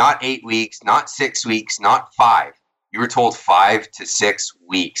 Tony, not 8 weeks, not 6 weeks, not 5. You were told 5 to 6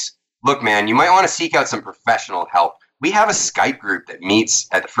 weeks. Look, man, you might want to seek out some professional help. We have a Skype group that meets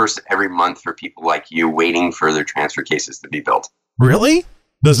at the first of every month for people like you waiting for their transfer cases to be built. Really?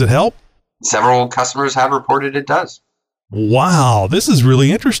 Does it help? Several customers have reported it does. Wow, this is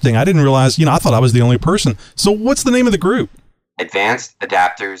really interesting. I didn't realize, I thought I was the only person. So what's the name of the group? Advanced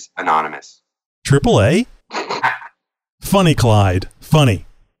Adapters Anonymous. AAA? Funny, Clyde. Funny.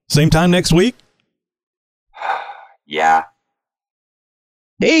 Same time next week? Yeah.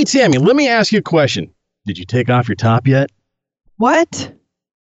 Hey, Tammy, let me ask you a question. Did you take off your top yet? What?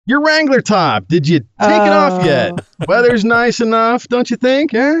 Your Wrangler top. Did you take it off yet? Weather's nice enough, don't you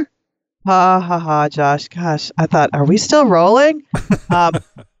think? Yeah? Ha, Josh. Gosh, I thought, are we still rolling?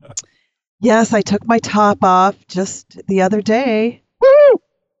 Yes, I took my top off just the other day. Woo!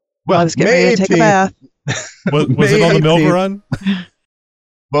 Well, I was getting ready to take a bath. Was it on the milk run?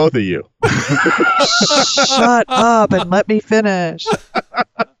 Both of you. Shut up and let me finish.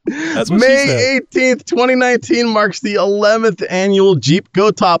 That's what May 18th, 2019 marks the 11th annual Jeep Go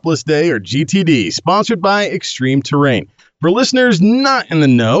Topless Day, or GTD, sponsored by Extreme Terrain. For listeners not in the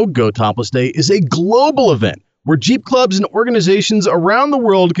know, Go Topless Day is a global event where Jeep clubs and organizations around the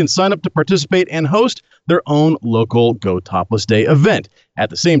world can sign up to participate and host their own local Go Topless Day event. At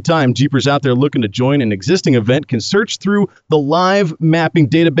the same time, Jeepers out there looking to join an existing event can search through the live mapping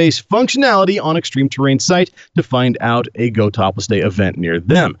database functionality on Extreme Terrain's site to find out a Go Topless Day event near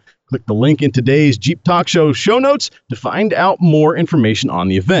them. Click the link in today's Jeep Talk show notes to find out more information on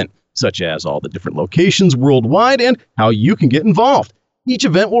the event, such as all the different locations worldwide and how you can get involved. Each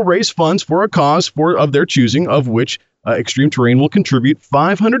event will raise funds for a cause of their choosing, of which Extreme Terrain will contribute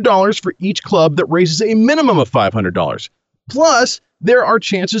 $500 for each club that raises a minimum of $500. Plus, there are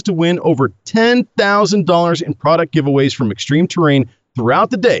chances to win over $10,000 in product giveaways from Extreme Terrain throughout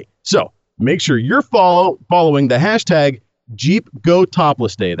the day. So make sure you're following the hashtag Jeep Go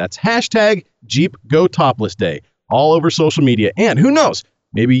Topless Day. That's hashtag Jeep Go Topless Day all over social media. And who knows,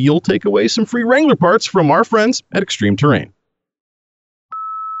 maybe you'll take away some free Wrangler parts from our friends at Extreme Terrain.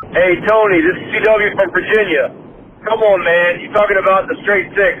 Hey, Tony, this is CW from Virginia. Come on, man. You're talking about the straight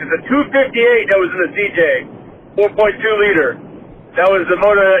six. It's a 258 that was in the CJ, 4.2 liter. That was the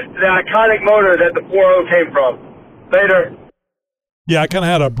motor, the iconic motor that the 4.0 came from. Later. Yeah, I kind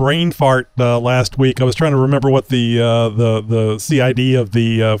of had a brain fart last week. I was trying to remember what the CID of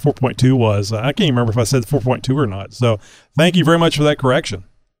the 4.2 was. I can't remember if I said 4.2 or not. So thank you very much for that correction.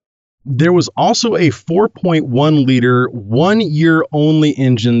 There was also a 4.1 liter, 1 year only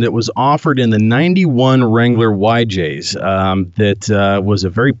engine that was offered in the 91 Wrangler YJs that was a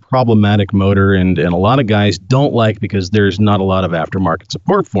very problematic motor and a lot of guys don't like because there's not a lot of aftermarket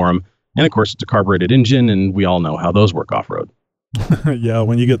support for them. And of course, it's a carbureted engine and we all know how those work off-road. Yeah,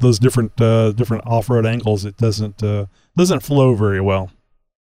 when you get those different off-road angles, it doesn't flow very well.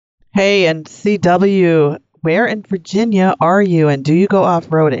 Hey, and CW, where in Virginia are you, and do you go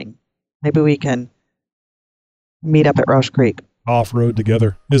off-roading? Maybe we can meet up at Rush Creek. Off-road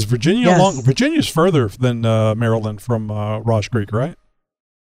together. Is Virginia Yes. Virginia's further than Maryland from Rush Creek, right?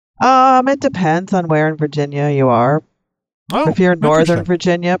 It depends on where in Virginia you are. Oh, if you're in Northern interesting.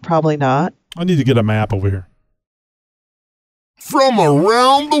 Virginia, probably not. I need to get a map over here. From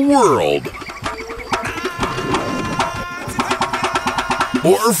around the world.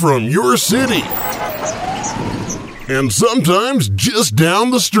 Or from your city. And sometimes just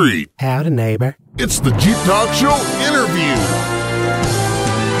down the street. Howdy, neighbor. It's the Jeep Talk Show interview.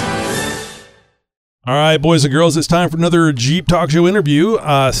 All right, boys and girls, it's time for another Jeep Talk Show interview.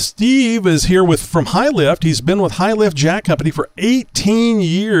 Steve is here from High-Lift. He's been with High-Lift Jack Company for 18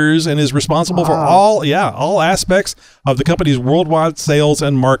 years and is responsible for all aspects of the company's worldwide sales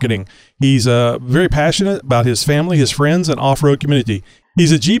and marketing. He's very passionate about his family, his friends, and off-road community.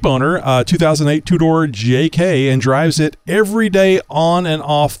 He's a Jeep owner, 2008 two-door JK, and drives it every day on and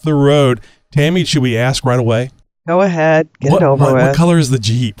off the road. Tammy, should we ask right away? Go ahead. Get it over with. What color is the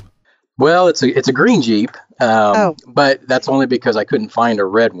Jeep? Well, it's a green Jeep, but that's only because I couldn't find a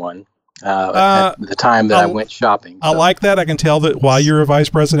red one at the time that I went shopping. So. I like that. I can tell that why you're a vice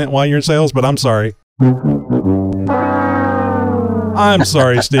president, why you're in sales, but I'm sorry. I'm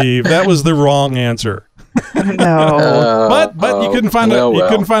sorry, Steve. That was the wrong answer. No. But you couldn't find you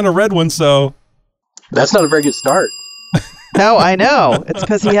couldn't find a red one, so that's not a very good start. No, I know. It's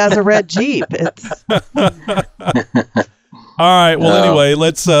because he has a red Jeep. It's. All right. Well, anyway,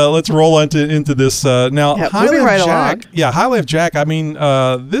 let's roll into this now. Moving right along. Yeah, High-Lift Jack. I mean,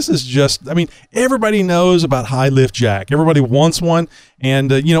 this is just. I mean, everybody knows about High-Lift Jack. Everybody wants one, and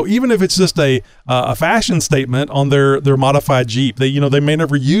even if it's just a fashion statement on their modified Jeep, they may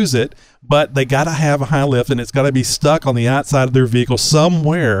never use it, but they got to have a high lift, and it's got to be stuck on the outside of their vehicle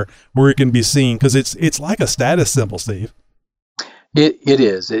somewhere where it can be seen because it's like a status symbol, Steve. It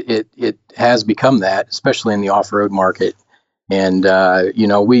is. It has become that, especially in the off-road market. And,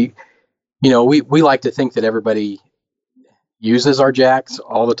 we like to think that everybody uses our jacks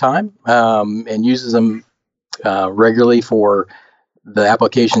all the time and uses them regularly for the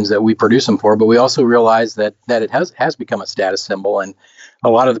applications that we produce them for. But we also realize that it has become a status symbol. And a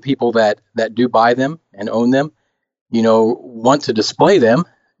lot of the people that do buy them and own them, want to display them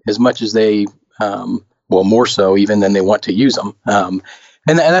as much as they, more so even than they want to use them.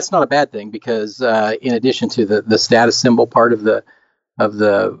 And that's not a bad thing because in addition to the status symbol part of the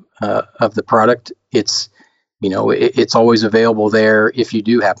product, it's it's always available there if you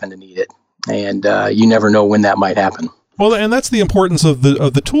do happen to need it, and you never know when that might happen. Well, and that's the importance of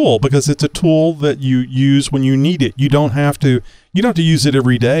the tool because it's a tool that you use when you need it. You don't have to use it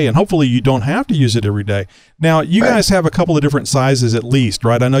every day, and hopefully you don't have to use it every day. Now, you guys have a couple of different sizes at least,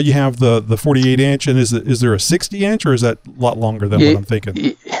 right? I know you have the 48-inch, and is there a 60-inch, or is that a lot longer than what I'm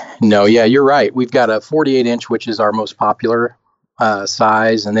thinking? No, yeah, you're right. We've got a 48-inch, which is our most popular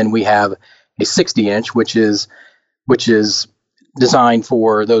size, and then we have a 60-inch, which is designed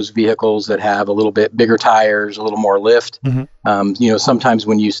for those vehicles that have a little bit bigger tires, a little more lift. Mm-hmm. Sometimes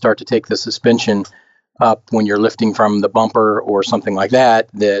when you start to take the suspension up when you're lifting from the bumper or something like that,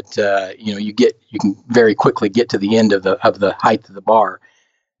 you can very quickly get to the end of the height of the bar.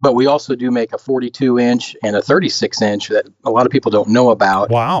 But we also do make a 42-inch and a 36-inch that a lot of people don't know about.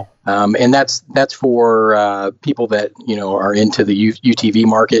 Wow. And that's for people that are into the UTV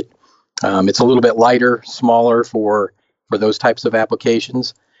market. It's a little bit lighter, smaller for those types of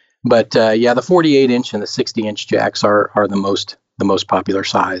applications. But the 48-inch and the 60-inch jacks are the most popular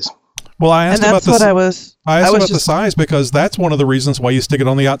size. Well, I asked about the size because that's one of the reasons why you stick it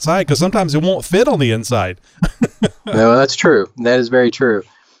on the outside, because sometimes it won't fit on the inside. No, that's true. That is very true.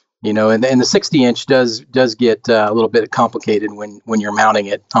 And the 60-inch does get a little bit complicated when you're mounting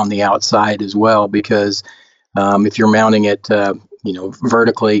it on the outside as well, because if you're mounting it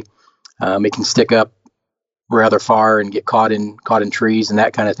vertically, it can stick up rather far and get caught in trees and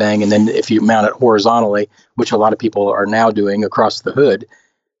that kind of thing. And then if you mount it horizontally, which a lot of people are now doing across the hood,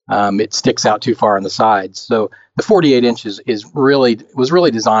 it sticks out too far on the sides. So the 48-inch was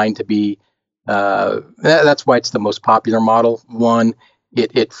really designed to be. That's why it's the most popular model. One,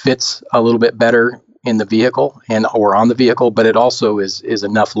 it fits a little bit better in the vehicle or on the vehicle, but it also is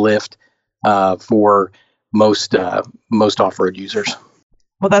enough lift for most off-road users.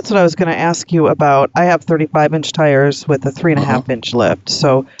 Well, that's what I was going to ask you about. I have 35-inch tires with a 3.5-inch lift.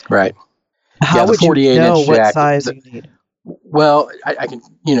 So, right. How would you know what size you need? Well, I can,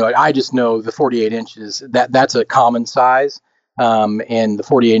 I just know the 48 inches, that's a common size. And the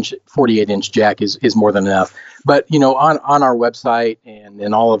 48-inch jack is more than enough. But, on our website and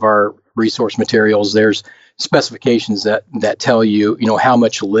in all of our resource materials, there's specifications that tell you, how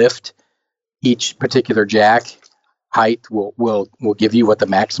much lift each particular jack height will give you, what the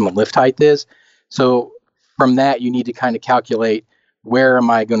maximum lift height is. So from that, you need to kind of calculate, where am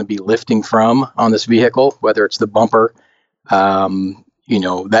I going to be lifting from on this vehicle, whether it's the bumper,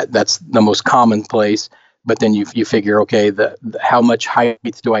 that's the most common place. But then you figure, okay, how much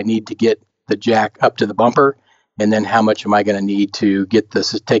height do I need to get the jack up to the bumper? And then how much am I going to need to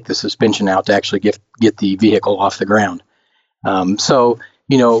take the suspension out to actually get the vehicle off the ground? So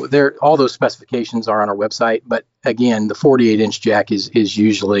all those specifications are on our website. But again, the 48-inch jack is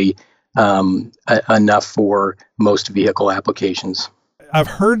usually enough for most vehicle applications. I've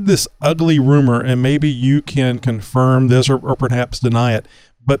heard this ugly rumor, and maybe you can confirm this or perhaps deny it,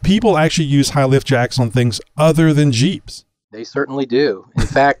 but people actually use high lift jacks on things other than Jeeps. They certainly do. In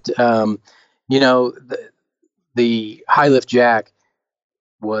fact, the high lift jack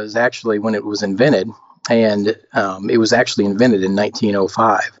was actually, when it was invented, and it was actually invented in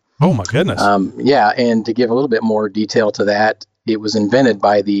 1905. Oh my goodness. Yeah, and to give a little bit more detail to that, it was invented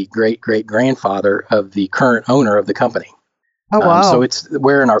by the great-great-grandfather of the current owner of the company. Oh, wow. So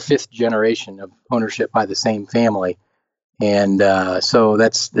we're in our 5th generation of ownership by the same family. And so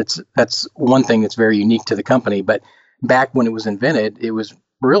that's one thing that's very unique to the company. But back when it was invented, it was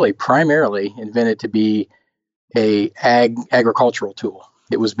really primarily invented to be a agricultural tool.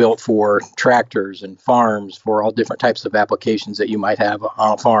 It was built for tractors and farms, for all different types of applications that you might have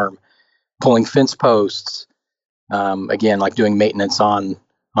on a farm, pulling fence posts, again, like doing maintenance on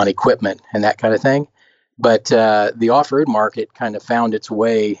equipment and that kind of thing. But the off-road market kind of found its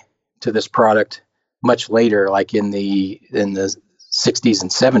way to this product much later, like in the 60s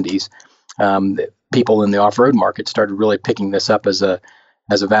and 70s. People in the off-road market started really picking this up as a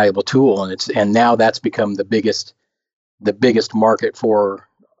valuable tool, and now that's become the biggest market for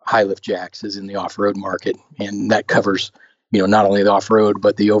high lift jacks is in the off-road market, and that covers not only the off-road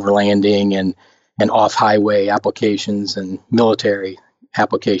but the overlanding and off-highway applications and military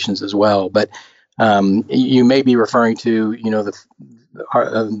applications as well. But you may be referring to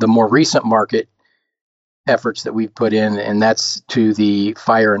the more recent market efforts that we've put in, and that's to the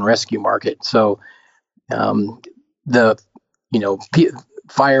fire and rescue market. So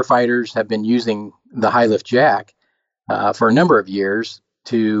firefighters have been using the high lift jack for a number of years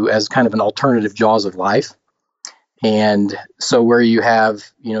as kind of an alternative jaws of life. And so where you have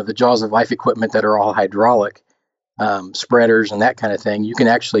the jaws of life equipment that are all hydraulic, spreaders and that kind of thing, you can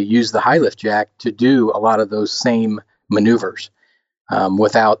actually use the high lift jack to do a lot of those same maneuvers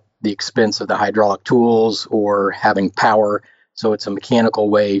without the expense of the hydraulic tools or having power. So it's a mechanical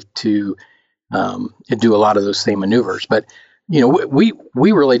way to do a lot of those same maneuvers. But we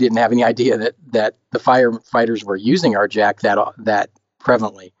really didn't have any idea that the firefighters were using our jack that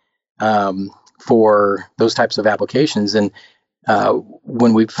prevalently for those types of applications. And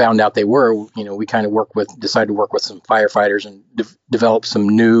when we found out they were, we kind of decided to work with some firefighters and develop some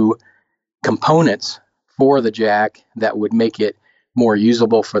new components for the jack that would make it more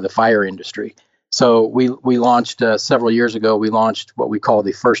usable for the fire industry. So we launched several years ago. We launched what we call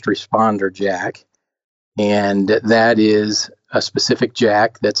the first responder jack, and that is a specific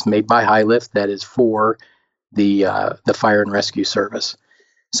jack that's made by High Lift that is for the fire and rescue service.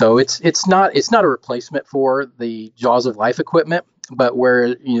 So it's not a replacement for the Jaws of Life equipment, but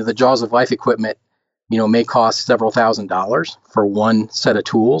where the Jaws of Life equipment may cost several $1,000s for one set of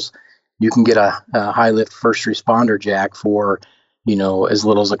tools, you can get a High Lift first responder jack for as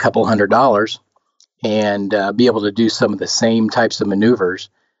little as a couple $100s and be able to do some of the same types of maneuvers.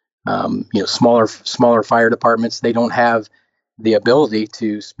 Smaller fire departments, they don't have the ability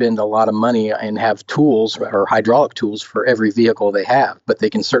to spend a lot of money and have tools or hydraulic tools for every vehicle they have, but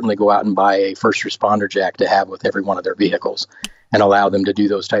they can certainly go out and buy a first responder jack to have with every one of their vehicles and allow them to do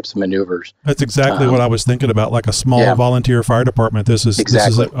those types of maneuvers. That's exactly what I was thinking about, like a small volunteer fire department. This is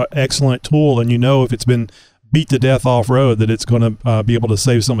an excellent tool, and if it's been beat to death off-road, that it's going to be able to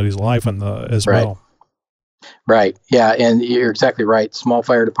save somebody's life as well. Right. Yeah, and you're exactly right. Small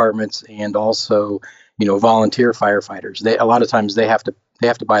fire departments and also volunteer firefighters. A lot of times they have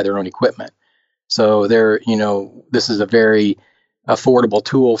to buy their own equipment. So this is a very affordable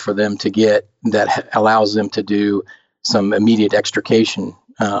tool for them to get that allows them to do some immediate extrication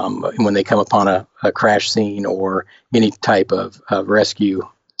when they come upon a crash scene or any type of rescue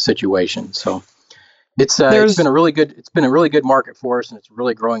situation. So it's been a really good market for us, and it's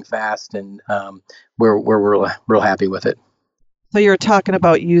really growing fast, and we're real happy with it. So you're talking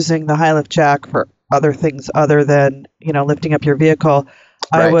about using the high lift jack for other things other than, lifting up your vehicle.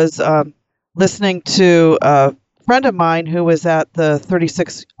 Right. I was listening to a friend of mine who was at the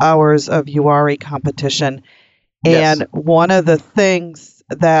 36 Hours of Uwharrie competition. And Yes. one of the things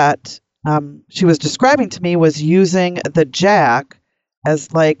that she was describing to me was using the jack as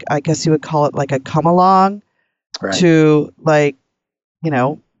I guess you would call it like a come along Right. to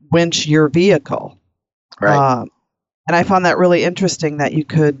winch your vehicle. Right. And I found that really interesting that you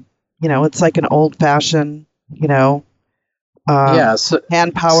could, it's like an old fashioned, hand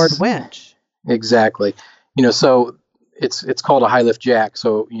powered winch. Exactly. So it's called a high lift jack.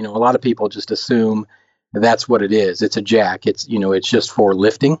 So, a lot of people just assume that's what it is. It's a jack. It's, it's just for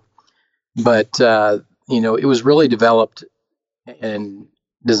lifting. But, it was really developed and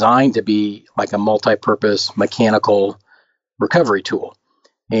designed to be like a multi-purpose mechanical recovery tool.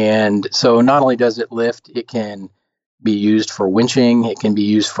 And so not only does it lift, it can be used for winching. It can be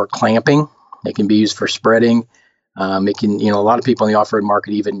used for clamping. It can be used for spreading. It can, a lot of people in the off-road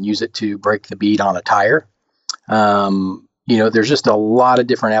market even use it to break the bead on a tire. There's just a lot of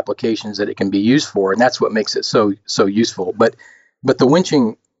different applications that it can be used for, and that's what makes it so useful. But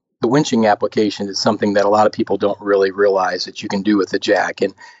the winching application is something that a lot of people don't really realize that you can do with the jack.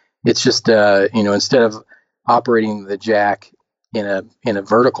 And it's just instead of operating the jack in a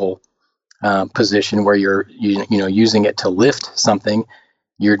vertical position where you're using it to lift something,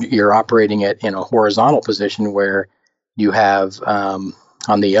 you're operating it in a horizontal position where you have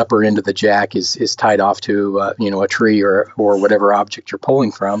on the upper end of the jack is tied off to a tree or whatever object you're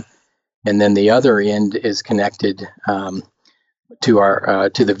pulling from, and then the other end is connected to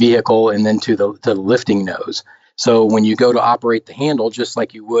the vehicle and then to the lifting nose. So when you go to operate the handle, just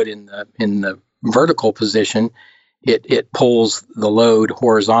like you would in the vertical position, it pulls the load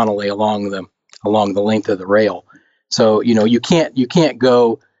horizontally along the length of the rail. So you can't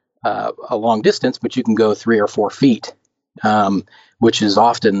go a long distance, but you can go 3 or 4 feet, which is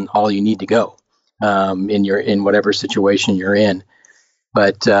often all you need to go in whatever situation you're in.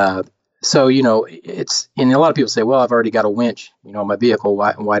 But so it's, and a lot of people say, well, I've already got a winch, on my vehicle.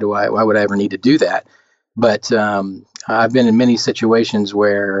 Why would I ever need to do that? But I've been in many situations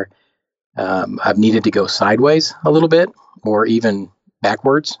where I've needed to go sideways a little bit, or even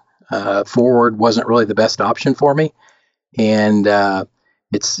backwards. Forward wasn't really the best option for me, and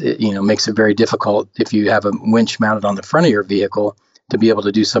it makes it very difficult if you have a winch mounted on the front of your vehicle to be able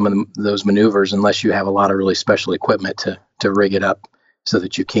to do some of those maneuvers, unless you have a lot of really special equipment to rig it up so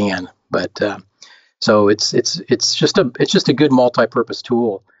that you can. But so it's just a good multi-purpose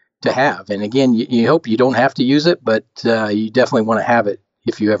tool to have. And again, you hope you don't have to use it, but you definitely want to have it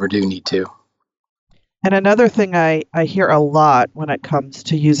if you ever do need to. And another thing I hear a lot when it comes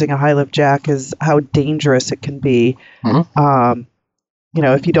to using a high lift jack is how dangerous it can be, Mm-hmm.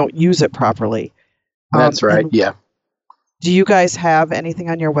 If you don't use it properly. That's right, yeah. Do you guys have anything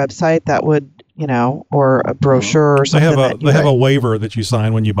on your website that would, or a brochure or something? They have a waiver that you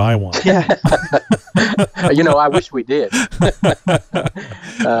sign when you buy one. Yeah. I wish we did. You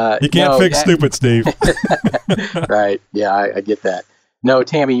can't fix stupid, Steve. Right. Yeah, I get that. No,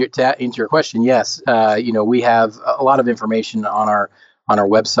 Tammy, to answer your question, yes. We have a lot of information on our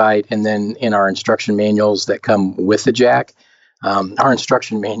website, and then in our instruction manuals that come with the jack. Our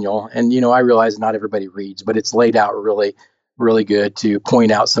instruction manual, and I realize not everybody reads, but it's laid out really, really good to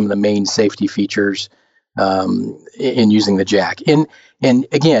point out some of the main safety features in using the jack. And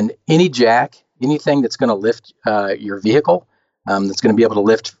again, any jack, anything that's going to lift your vehicle, that's going to be able to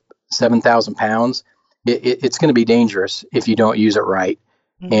lift 7,000 pounds, it's going to be dangerous if you don't use it right,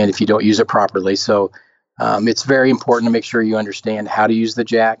 mm-hmm. and if you don't use it properly. So it's very important to make sure you understand how to use the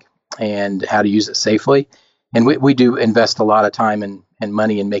jack and how to use it safely. And we do invest a lot of time and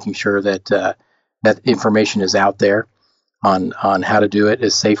money in making sure that that information is out there on how to do it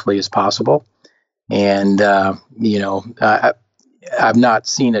as safely as possible. And I've not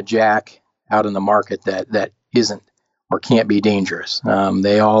seen a jack out in the market that isn't or can't be dangerous.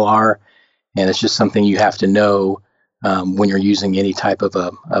 They all are, and it's just something you have to know when you're using any type of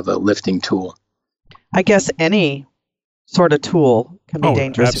a lifting tool. I guess any sort of tool can be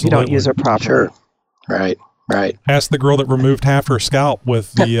dangerous absolutely. if you don't use it properly. Sure. Right. Ask the girl that removed half her scalp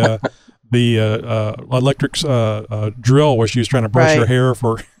with the electric drill where she was trying to brush her hair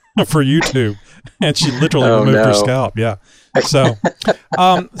for YouTube, and she literally removed her scalp. Yeah. So,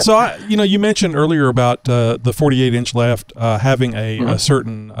 you mentioned earlier about the 48-inch left having a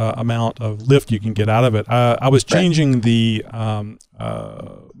certain amount of lift you can get out of it. I was changing the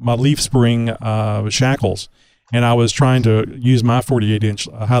my leaf spring shackles, and I was trying to use my 48-inch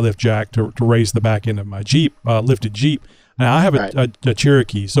high lift jack to raise the back end of my Jeep, lifted Jeep. Now I have a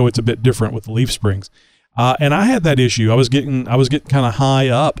Cherokee, so it's a bit different with the leaf springs. And I had that issue. I was getting kind of high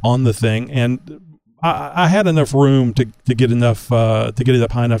up on the thing, and I had enough room to get it up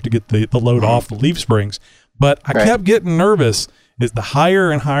high enough to get the load off the leaf springs. But I kept getting nervous as the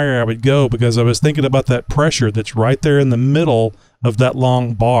higher and higher I would go, because I was thinking about that pressure that's right there in the middle of that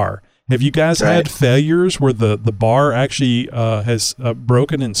long bar. Have you guys had failures where the bar actually has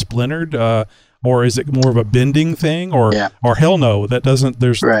broken and splintered, or is it more of a bending thing, or hell no, that doesn't?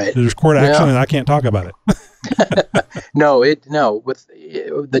 There's court action and I can't talk about it. No, with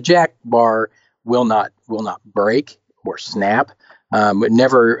the jack bar will not break or snap. I've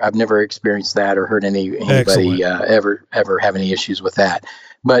never experienced that or heard anybody ever have any issues with that.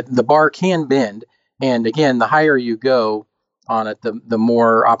 But the bar can bend, and again, the higher you go on it, the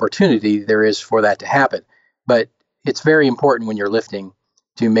more opportunity there is for that to happen. But it's very important when you're lifting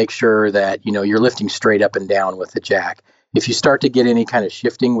to make sure that you're lifting straight up and down with the jack. If you start to get any kind of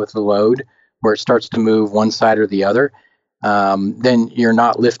shifting with the load, where it starts to move one side or the other, then you're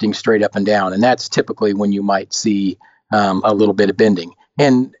not lifting straight up and down, and that's typically when you might see a little bit of bending.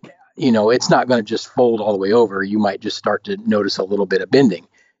 And it's not going to just fold all the way over. You might just start to notice a little bit of bending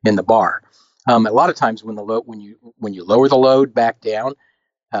in the bar. A lot of times when you lower the load back down,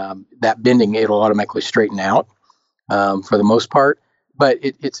 that bending, it'll automatically straighten out for the most part. But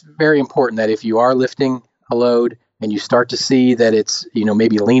it's very important that if you are lifting a load and you start to see that it's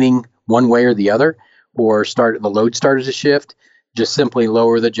maybe leaning one way or the other, or the load started to shift, just simply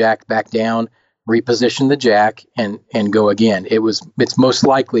lower the jack back down, reposition the jack, and go again. It's most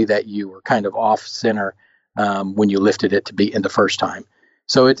likely that you were kind of off center when you lifted it to be in the first time.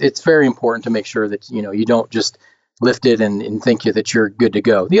 So it's very important to make sure that you don't just lift it and think that you're good to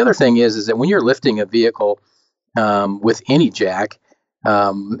go. The other thing is that when you're lifting a vehicle with any jack,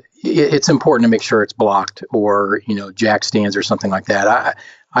 it's important to make sure it's blocked, or jack stands or something like that.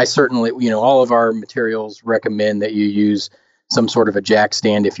 I certainly, all of our materials recommend that you use some sort of a jack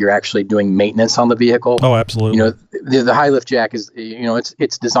stand if you're actually doing maintenance on the vehicle. Oh, absolutely. The high lift jack is,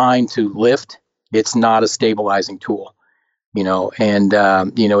 it's designed to lift. It's not a stabilizing tool, and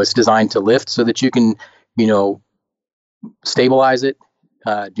it's designed to lift so that you can, stabilize it,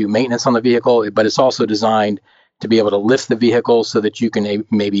 do maintenance on the vehicle, but it's also designed to be able to lift the vehicle so that you can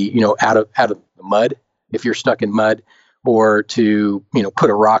maybe, out of the mud if you're stuck in mud, or to,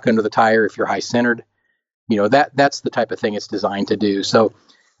 put a rock under the tire if you're high centered. That's the type of thing it's designed to do. So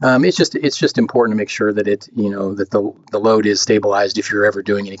it's just important to make sure that that the load is stabilized if you're ever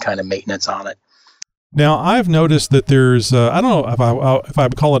doing any kind of maintenance on it. Now, I've noticed that there's I don't know if I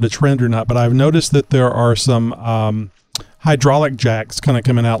would call it a trend or not, but I've noticed that there are some hydraulic jacks kind of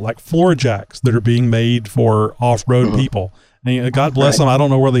coming out, like floor jacks that are being made for off-road people. And God bless them. I don't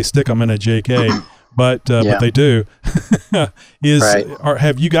know where they stick them in a JK, but they do.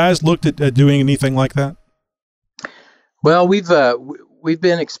 Have you guys looked at doing anything like that? Well, we've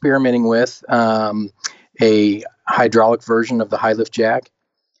been experimenting with a hydraulic version of the high lift jack,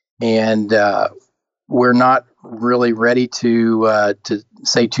 and we're not really ready to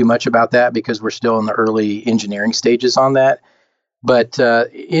say too much about that because we're still in the early engineering stages on that. But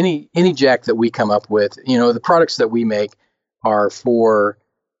any jack that we come up with, the products that we make are for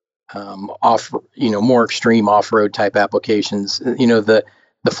more extreme off-road type applications. The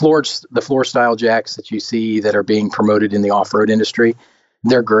floor style jacks that you see that are being promoted in the off-road industry,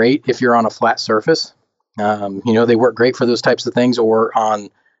 they're great if you're on a flat surface. They work great for those types of things, or on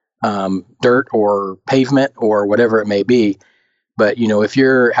dirt or pavement or whatever it may be. But if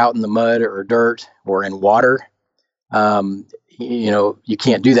you're out in the mud or dirt or in water, you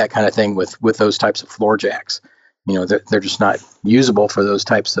can't do that kind of thing with those types of floor jacks. They're just not usable for those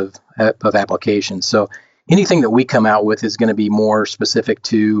types of applications. So anything that we come out with is going to be more specific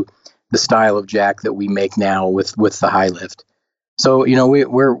to the style of jack that we make now with the high lift. So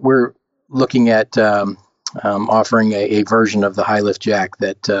we're looking at offering a version of the high lift jack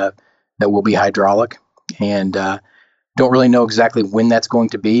that will be hydraulic, and don't really know exactly when that's going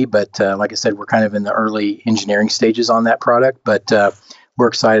to be. But like I said, we're kind of in the early engineering stages on that product. But we're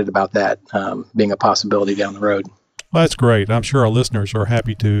excited about that being a possibility down the road. Well, that's great. I'm sure our listeners are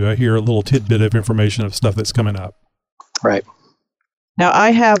happy to hear a little tidbit of information of stuff that's coming up. Right. Now,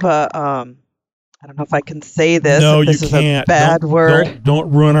 I have I don't know if I can say this. No, this you is can't. A bad word.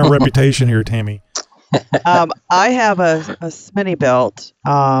 Don't ruin our reputation here, Tammy. I have a Smittybilt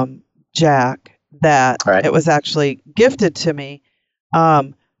jack that it was actually gifted to me.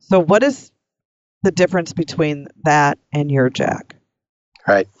 So what is the difference between that and your jack?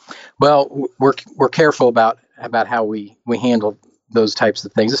 Right. Well, we're careful about how we handle those types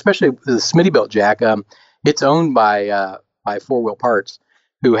of things, especially the Smittybilt jack. It's owned by by Four Wheel Parts,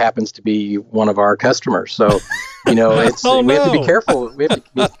 who happens to be one of our customers. So, we have to be careful. We have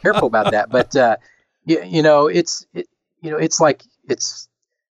to be careful about that. But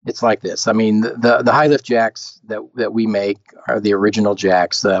it's like this. I mean, the high lift jacks that we make are the original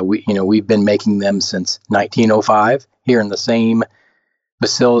jacks. We've been making them since 1905 here in the same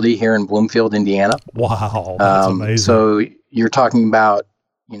facility here in Bloomfield, Indiana. Wow, that's amazing. So you're talking about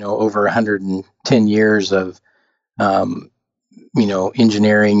over 110 years of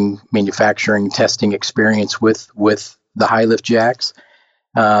engineering, manufacturing, testing experience with the high lift jacks.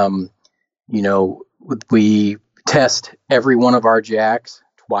 We test every one of our jacks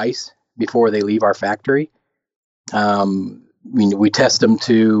twice before they leave our factory. We test them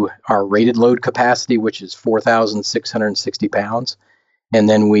to our rated load capacity, which is 4,660 pounds. And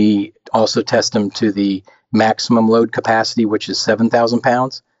then we also test them to the maximum load capacity, which is 7,000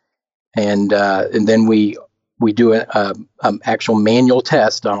 pounds. And then we do an actual manual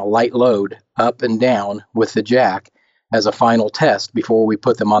test on a light load up and down with the jack as a final test before we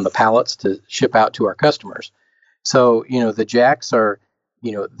put them on the pallets to ship out to our customers. So, the jacks are,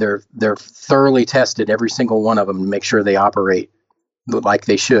 they're thoroughly tested, every single one of them, to make sure they operate like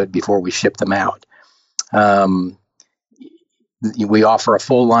they should before we ship them out. We offer a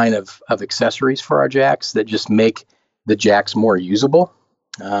full line of accessories for our jacks that just make the jacks more usable.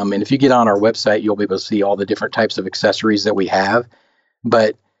 And if you get on our website, you'll be able to see all the different types of accessories that we have.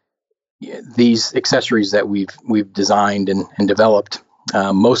 But these accessories that we've designed and developed,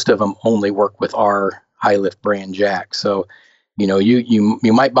 most of them only work with our high lift brand jack. So, you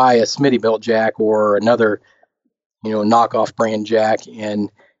might buy a Smittybilt jack or another, knockoff brand jack,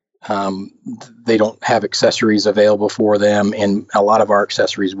 and they don't have accessories available for them, and a lot of our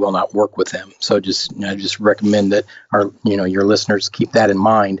accessories will not work with them. So I just recommend that your listeners keep that in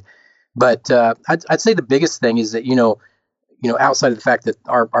mind. But I'd say the biggest thing is that outside of the fact that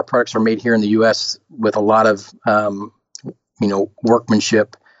our products are made here in the U.S. with a lot of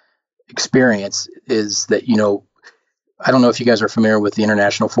workmanship experience, is that I don't know if you guys are familiar with the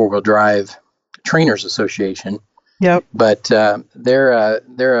International Four-Wheel Drive Trainers Association. Yep. But they're a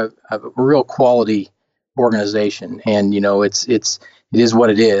real quality organization, and it is what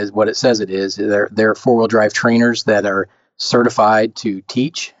it is, what it says it is. They're four-wheel drive trainers that are certified to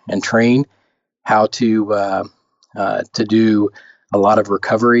teach and train how to do a lot of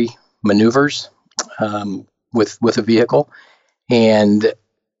recovery maneuvers with a vehicle, and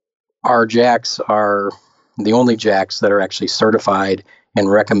our jacks are the only jacks that are actually certified and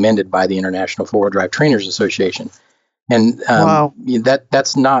recommended by the International Four-Wheel Drive Trainers Association. And wow.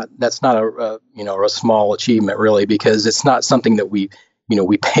 that's not a small achievement, really, because it's not something that we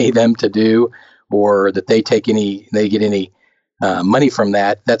pay them to do, or that they get any money from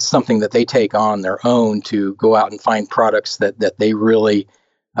that. That's something that they take on their own to go out and find products that they really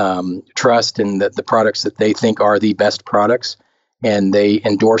trust, and that the products that they think are the best products, and they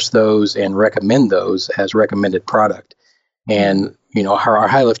endorse those and recommend those as recommended product. And our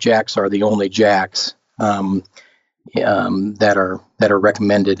high lift jacks are the only jacks that are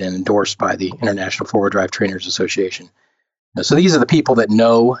recommended and endorsed by the International Four-Wheel Drive Trainers Association. So these are the people that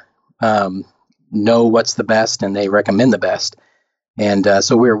know what's the best, and they recommend the best. And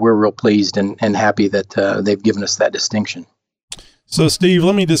so we're real pleased and happy that they've given us that distinction. So, Steve,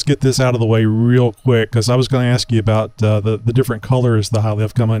 let me just get this out of the way real quick, because I was going to ask you about the different colors the high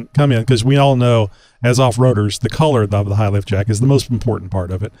lift come in, because we all know, as off-roaders, the color of the high lift jack is the most important part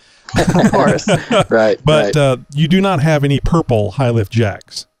of it. Of course. Right. But you do not have any purple high lift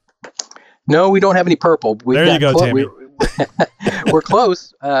jacks. No, we don't have any purple. There you go, Tammy. We're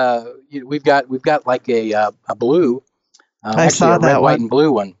close. We've got like a blue. I saw that red, one. white, and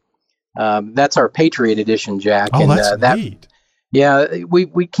blue one. That's our Patriot Edition jack. Oh, and, that's neat. Yeah,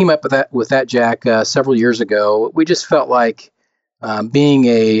 we came up with that jack several years ago. We just felt like being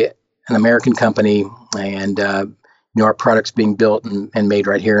an American company, and our products being built and made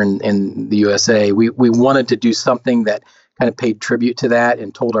right here in the USA, we wanted to do something that kind of paid tribute to that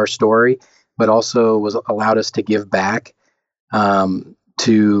and told our story, but also allowed us to give back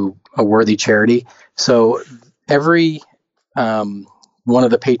to a worthy charity. So every one of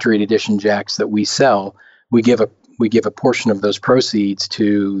the Patriot Edition jacks that we sell, we give a portion of those proceeds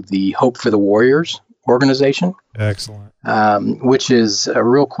to the Hope for the Warriors organization. Excellent. Which is a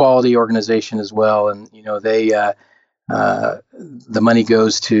real quality organization as well. And, they, the money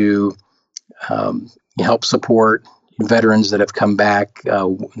goes to help support veterans that have come back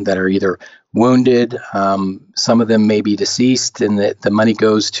that are either wounded. Some of them may be deceased, and the money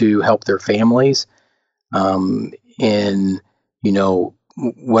goes to help their families in,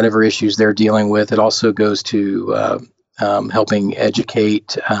 whatever issues they're dealing with. It also goes to helping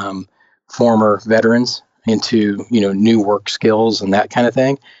educate former veterans into new work skills and that kind of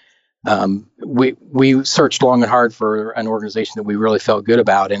thing. We searched long and hard for an organization that we really felt good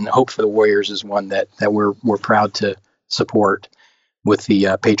about, and Hope for the Warriors is one that we're proud to support with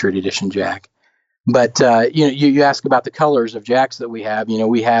the Patriot Edition jack. But you ask about the colors of jacks that we have.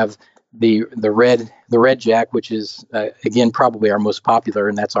 We have the red jack, which is again probably our most popular,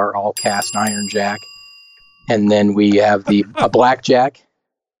 and that's our all cast iron jack. And then we have a black jack.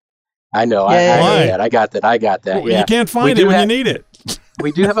 I know, I got that. Well, yeah. You can't find it when you need it.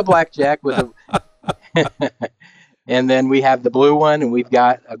 We do have a black jack with a, and then we have the blue one, and we've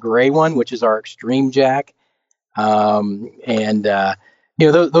got a gray one, which is our extreme jack. Those are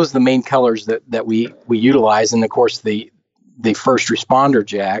the main colors that we utilize. And of course, the first responder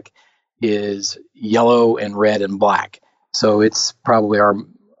jack is yellow and red and black. So it's probably our,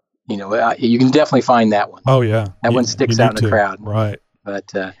 you can definitely find that one. Oh yeah, that one sticks out in the crowd, right?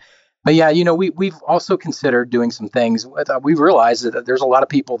 But yeah, we've also considered doing some things. We realized that there's a lot of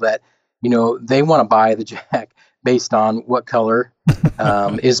people that, they want to buy the jack based on what color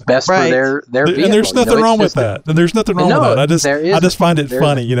is best for their vehicle. And there's nothing wrong with that. And there's nothing wrong with that. I just find it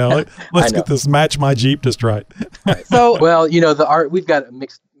funny. Let's get this match my Jeep just right. So well, we've got a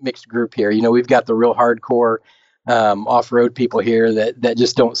mixed group here. We've got the real hardcore off-road people here that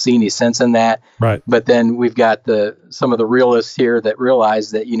just don't see any sense in that. Right. But then we've got some of the realists here that realize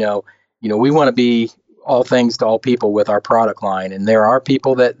that we want to be all things to all people with our product line, and there are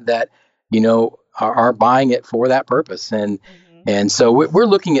people that are buying it for that purpose, and so we're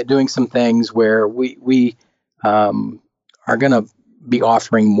looking at doing some things where we are going to be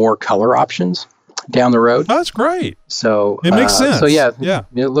offering more color options down the road. That's great. So it makes sense. So yeah.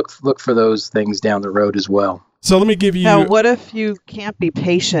 Look for those things down the road as well. So let me give you. Now, what if you can't be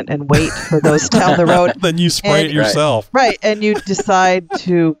patient and wait for those down the road? Then you spray it yourself. Right, and you decide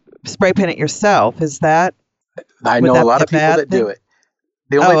to spray paint it yourself. Is that? I know a lot of people that do it.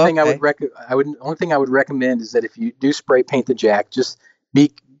 The only thing okay. only thing I would recommend is that if you do spray paint the jack, just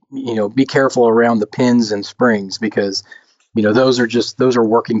be careful around the pins and springs, because those are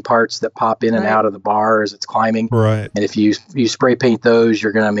working parts that pop in and out of the bar as it's climbing. Right. And if you spray paint those,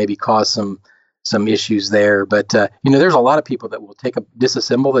 you're going to maybe cause some issues there. But there's a lot of people that will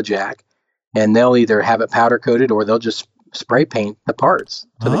disassemble the jack, and they'll either have it powder coated or they'll just spray paint the parts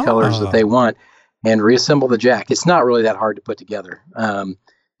to the colors that they want and reassemble the jack. It's not really that hard to put together,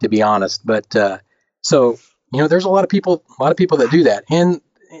 to be honest. But so there's a lot of people that do that. And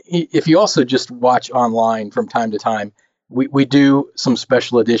if you also just watch online from time to time, we do some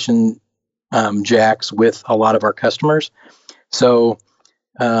special edition jacks with a lot of our customers. So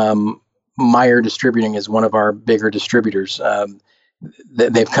Meyer Distributing is one of our bigger distributors.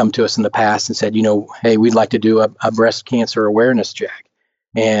 They've come to us in the past and said, hey, we'd like to do a breast cancer awareness jack.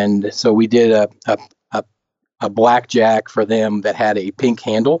 And so we did a black jack for them that had a pink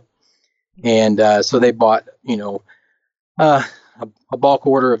handle. And so they bought, a bulk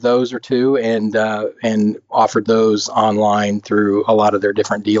order of those or two, and offered those online through a lot of their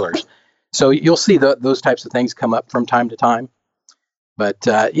different dealers. So you'll see those types of things come up from time to time. But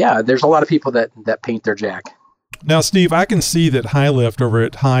there's a lot of people that paint their jack. Now, Steve, I can see that High Lift over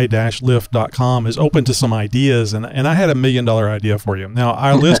at high-lift.com is open to some ideas, and I had $1 million idea for you. Now,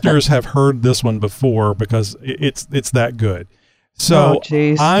 our listeners have heard this one before because it's that good. So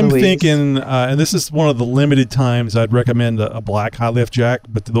I'm thinking, and this is one of the limited times I'd recommend a black High Lift jack,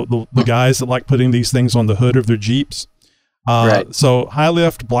 but the guys that like putting these things on the hood of their Jeeps. Right. So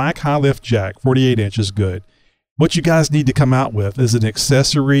black High Lift jack, 48 inches, good. What you guys need to come out with is an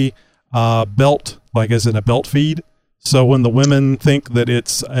accessory belt, like as in a belt feed. So when the women think that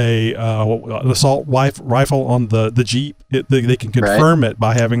it's an assault rifle on the Jeep, they can confirm it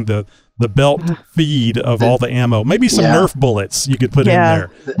by having the belt feed of all the ammo. Maybe some Nerf bullets you could put in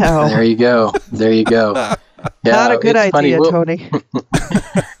there. No. There you go. Yeah, not a good idea, Tony.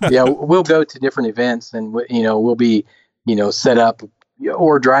 Yeah, we'll go to different events, and we'll be set up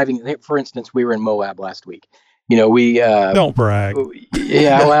or driving. For instance, we were in Moab last week. We don't brag.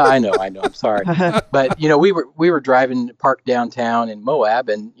 Yeah, well, I know. I'm sorry, but we were driving, parked downtown in Moab,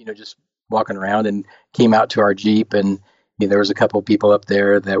 and just walking around, and came out to our Jeep, and there was a couple of people up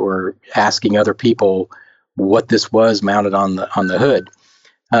there that were asking other people what this was mounted on the hood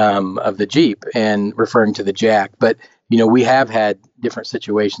of the Jeep, and referring to the jack. But we have had different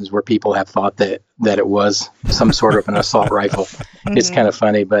situations where people have thought that it was some sort of an assault rifle. It's kind of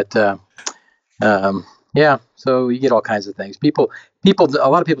funny, but yeah. So you get all kinds of things. A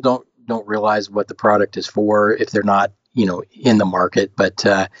lot of people don't realize what the product is for if they're not, in the market. But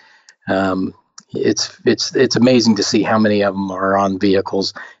it's amazing to see how many of them are on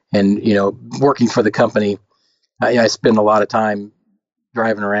vehicles. And, you know, working for the company, I spend a lot of time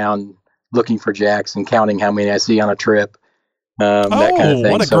driving around looking for jacks and counting how many I see on a trip. That kind of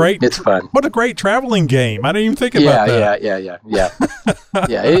thing. It's fun. What a great traveling game. I didn't even think about that. Yeah.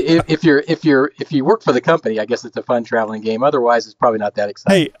 If you work for the company, I guess it's a fun traveling game. Otherwise, it's probably not that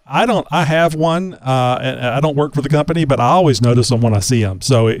exciting. Hey, I have one, and I don't work for the company, but I always notice them when I see them.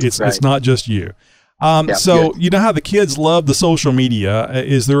 So it's not just you. So good. You know how the kids love the social media.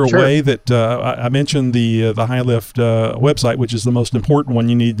 Is there a way that I mentioned the High-Lift website, which is the most important one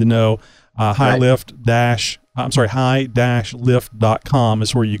you need to know? high-lift.com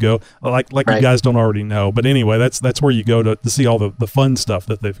is where you go. Like you guys don't already know, but anyway, that's where you go to see all the fun stuff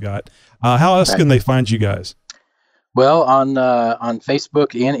that they've got. How else can they find you guys? Well, on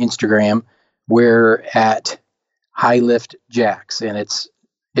Facebook and Instagram, we're at High-Lift Jacks, and it's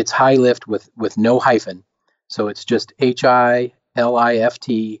High-Lift with no hyphen. So it's just HILIFT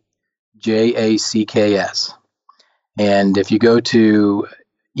And if you go to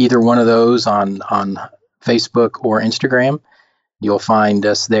either one of those on Facebook or Instagram, you'll find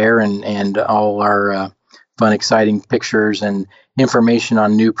us there and all our fun, exciting pictures and information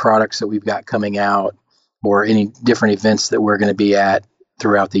on new products that we've got coming out or any different events that we're going to be at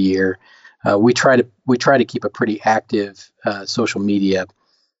throughout the year. We try to keep a pretty active social media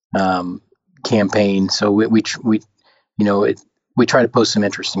campaign. So we try to post some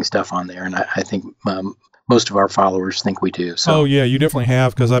interesting stuff on there, and I think most of our followers think we do. So. Oh yeah, you definitely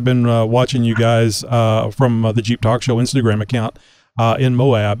have, because I've been watching you guys from the Jeep Talk Show Instagram account in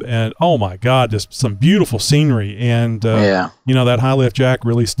Moab, and oh my God, just some beautiful scenery, and that High-Lift jack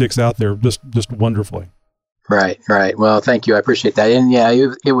really sticks out there just wonderfully. Right. Well, thank you. I appreciate that. And yeah,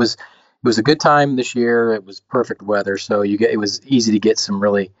 it was a good time this year. It was perfect weather, so it was easy to get some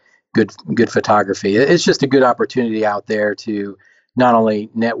really good photography. It's just a good opportunity out there to not only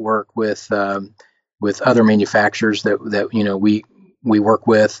network with other manufacturers that we work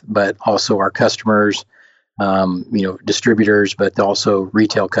with, but also our customers, distributors, but also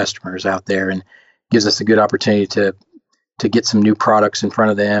retail customers out there, and gives us a good opportunity to get some new products in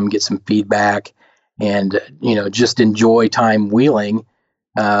front of them, get some feedback, and just enjoy time wheeling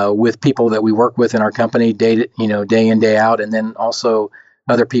with people that we work with in our company day in, day out, and then also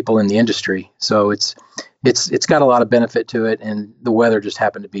other people in the industry. So it's got a lot of benefit to it, and the weather just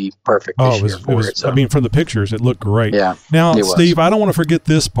happened to be perfect this year for it. So. I mean, from the pictures, it looked great. Yeah. Now, Steve, I don't want to forget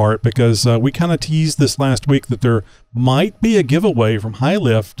this part, because we kind of teased this last week that there might be a giveaway from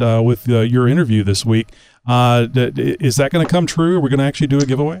High-Lift with your interview this week. Is that going to come true? Are we going to actually do a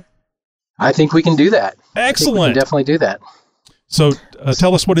giveaway? I think we can do that. Excellent. We can definitely do that. So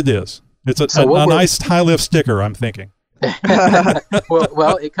tell us what it is. It's a nice High-Lift sticker, I'm thinking.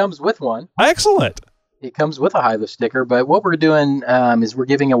 well, it comes with one. Excellent. It comes with a High-Lift sticker, but what we're doing is we're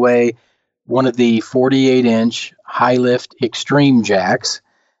giving away one of the 48-inch High-Lift Extreme jacks,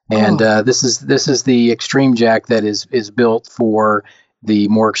 and this is the Extreme jack that is built for the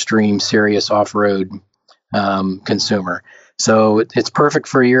more extreme, serious off-road consumer. So it's perfect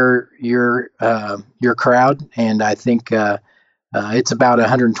for your crowd, and I think it's about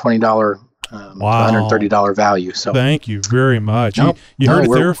 $120. $130 value. So thank you very much. You heard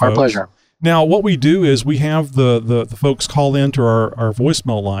it there, folks. Our pleasure. Now, what we do is we have the folks call into our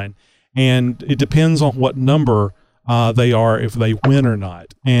voicemail line, and it depends on what number they are, if they win or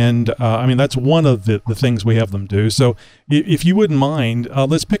not. And that's one of the things we have them do. So if you wouldn't mind,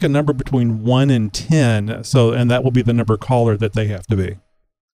 let's pick a number between 1 and 10. And that will be the number caller that they have to be.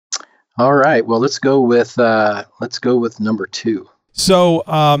 All right. Well, let's go with number 2. So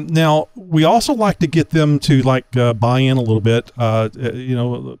now we also like to get them to buy in a little bit,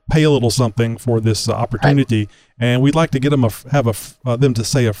 pay a little something for this opportunity, and we'd like to get them them to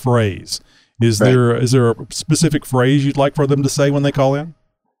say a phrase. Is there a specific phrase you'd like for them to say when they call in?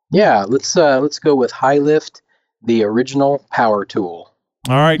 Yeah, let's go with High-Lift, the original power tool.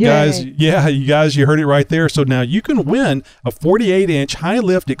 All right, guys. Yeah, you heard it right there. So now you can win a 48-inch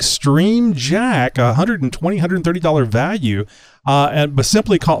High-Lift Extreme jack, $130 value. But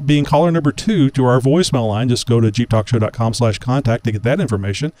simply being caller number 2 to our voicemail line, just go to jeeptalkshow.com/contact to get that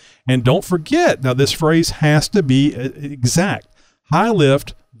information. And don't forget, now this phrase has to be exact.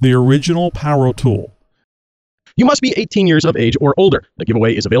 High-Lift, the original power tool. You must be 18 years of age or older. The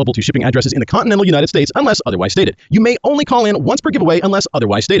giveaway is available to shipping addresses in the continental United States unless otherwise stated. You may only call in once per giveaway unless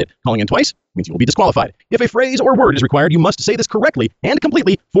otherwise stated. Calling in twice means you will be disqualified. If a phrase or word is required, you must say this correctly and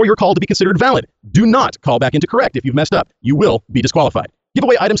completely for your call to be considered valid. Do not call back in to correct if you've messed up. You will be disqualified.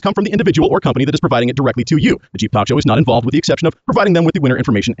 Giveaway items come from the individual or company that is providing it directly to you. The Jeep Talk Show is not involved, with the exception of providing them with the winner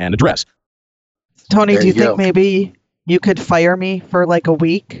information and address. Tony, There do you you think go. maybe you could fire me for like a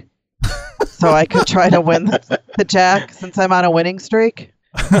week so I could try to win the jack since I'm on a winning streak?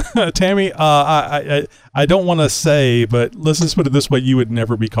 Tammy, I don't want to say, but let's just put it this way: you would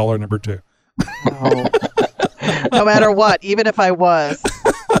never be caller number 2. No matter what, even if I was.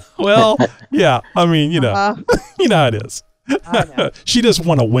 Well, yeah. I mean, you know how it is. I know. She just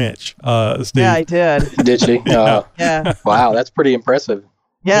won a winch, Steve. Yeah, I did. Did she? Yeah. Wow, that's pretty impressive.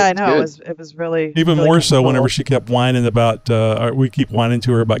 Yeah, I That's know. good. It was really Even really more so cool. whenever she kept whining about, we keep whining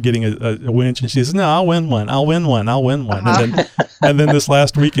to her about getting a winch, and she says, "No, I'll win one. I'll win one. I'll win one." And then this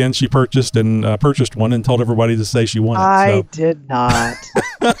last weekend she purchased one and told everybody to say she won it. I did not.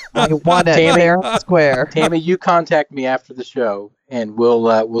 I won it Tammy, fair and square. Tammy, you contact me after the show, and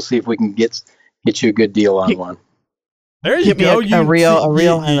we'll see if we can get you a good deal on one. There you Give me go. a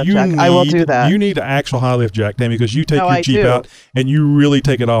real high lift jack. I will do that. You need an actual high lift jack, Tammy, because you take No, your I Jeep do. out and you really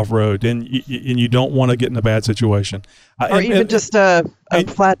take it off road, and you don't want to get in a bad situation. Or even just a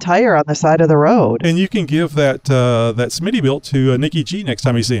flat tire on the side of the road. And you can give that Smitty built to Nikki G next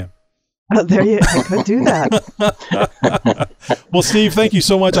time you see him. I could do that. Well, Steve, thank you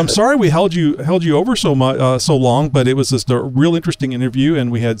so much. I'm sorry we held you over so much so long, but it was just a real interesting interview, and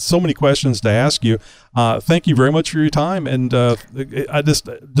we had so many questions to ask you. Thank you very much for your time, and I just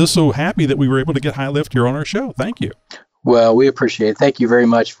so happy that we were able to get High Lift here on our show. Thank you. Well, we appreciate it. Thank you very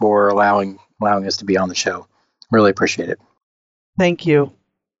much for allowing us to be on the show. Really appreciate it. Thank you.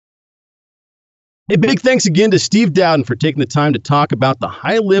 Hey, big thanks again to Steve Dowden for taking the time to talk about the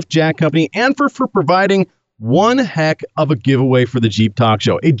High Lift Jack Company and for providing one heck of a giveaway for the Jeep Talk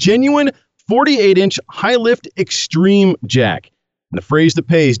Show. A genuine 48-inch High Lift Extreme Jack. And the phrase that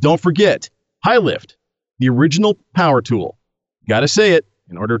pays, don't forget, High Lift, the original power tool. Got to say it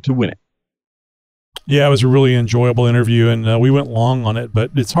in order to win it. Yeah, it was a really enjoyable interview, and we went long on it,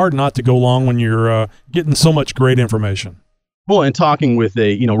 but it's hard not to go long when you're getting so much great information. Well, and talking with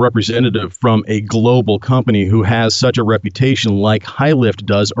a representative from a global company who has such a reputation like High Lift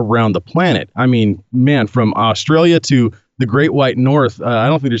does around the planet. I mean, man, from Australia to the Great White North, I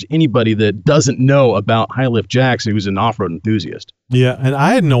don't think there's anybody that doesn't know about High Lift Jacks who's an off-road enthusiast. Yeah, and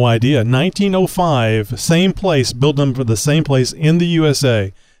I had no idea. 1905, same place, built them for the same place in the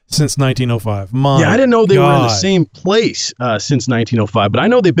USA since 1905. I didn't know they were in the same place since 1905, but I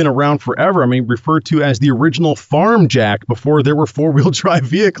know they've been around forever. I mean, referred to as the original farm jack before there were four-wheel drive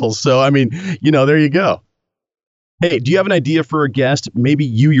vehicles. So, I mean, there you go. Hey, do you have an idea for a guest? Maybe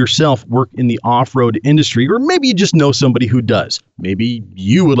you yourself work in the off-road industry, or maybe you just know somebody who does. Maybe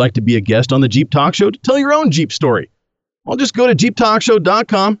you would like to be a guest on the Jeep Talk Show to tell your own Jeep story. Well, just go to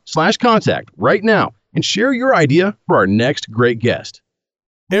jeeptalkshow.com/contact right now and share your idea for our next great guest.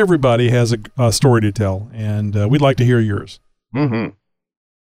 Everybody has a story to tell, and we'd like to hear yours. Mm-hmm.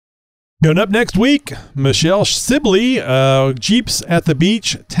 Going up next week, Michelle Sibley, Jeeps at the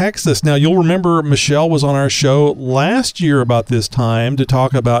Beach, Texas. Now, you'll remember Michelle was on our show last year about this time to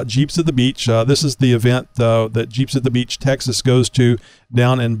talk about Jeeps at the Beach. This is the event that Jeeps at the Beach, Texas goes to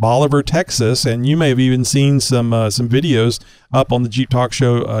down in Bolivar, Texas, and you may have even seen some videos up on the Jeep Talk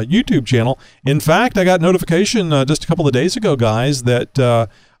Show YouTube channel. In fact, I got notification just a couple of days ago, guys, that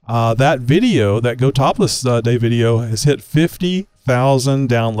that video, that Go Topless Day video, has hit 50,000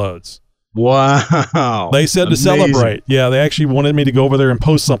 downloads. Wow. They said to Amazing. celebrate. Yeah, they actually wanted me to go over there and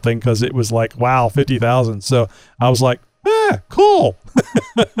post something because it was like, wow, 50,000. So I was like, cool.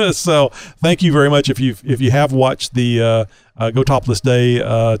 So thank you very much. If you have watched the Go Topless Day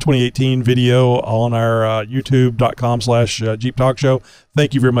 2018 video on our youtube.com/Jeep Talk Show,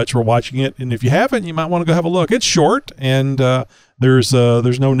 thank you very much for watching it. And if you haven't, you might want to go have a look. It's short, and there's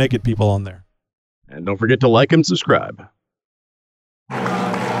no naked people on there. And don't forget to like and subscribe.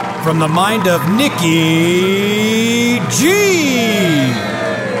 From the mind of Nikki G.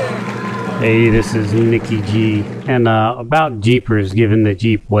 Hey, this is Nikki G. And about Jeepers given the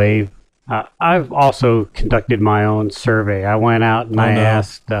Jeep Wave, I've also conducted my own survey. I went out and I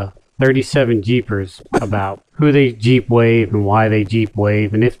asked 37 Jeepers about who they Jeep Wave and why they Jeep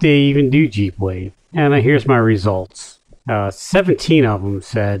Wave and if they even do Jeep Wave. And here's my results. 17 of them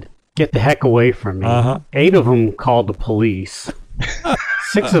said, "Get the heck away from me." 8 of them called the police.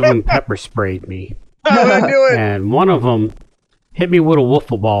 6 of them pepper sprayed me. I knew it. And 1 of them hit me with a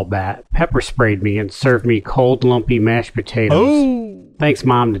wiffle ball bat, pepper sprayed me, and served me cold, lumpy mashed potatoes. Oh. Thanks,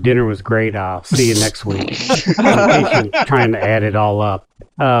 Mom. The dinner was great. I'll see you next week. I'm patient, trying to add it all up.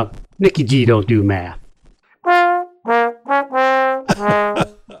 Nikki G don't do math. All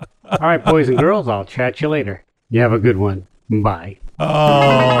right, boys and girls, I'll chat you later. You have a good one. Bye.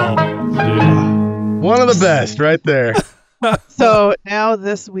 Oh. One of the best right there. So now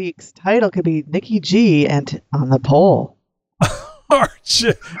this week's title could be Nikki G and on the pole.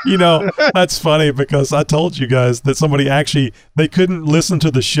 You know, that's funny because I told you guys that somebody actually, they couldn't listen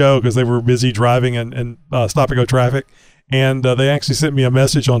to the show because they were busy driving and stop and go traffic. And they actually sent me a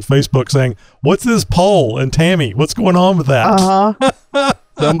message on Facebook saying, "What's this poll?" And Tammy, what's going on with that? Uh-huh.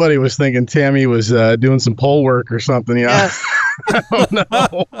 Somebody was thinking Tammy was doing some pole work or something. Yeah. Yes. I don't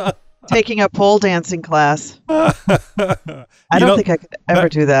know. Taking a pole dancing class. I don't think I could ever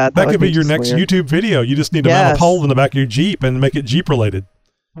do that. That could be your next weird YouTube video. You just need to mount a pole in the back of your Jeep and make it Jeep related.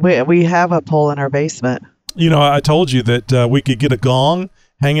 We have a pole in our basement. You know, I told you that we could get a gong,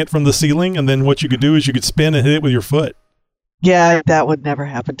 hang it from the ceiling, and then what you could do is you could spin and hit it with your foot. Yeah, that would never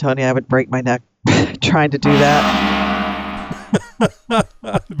happen, Tony. I would break my neck trying to do that.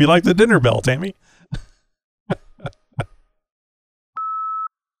 It'd be like the dinner bell, Tammy.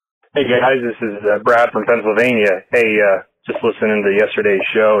 Hey guys, this is Brad from Pennsylvania. Hey, just listening to yesterday's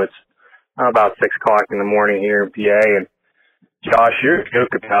show. It's about 6 o'clock in the morning here in PA, and Josh, your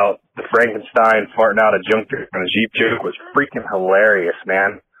joke about the Frankenstein farting out a junk on a Jeep joke was freaking hilarious,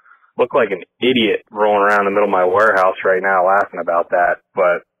 man. Look like an idiot rolling around in the middle of my warehouse right now laughing about that,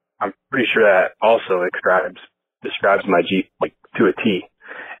 but I'm pretty sure that also describes my Jeep like to a T.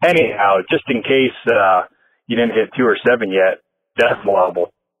 Anyhow, just in case you didn't hit 2 or 7 yet, death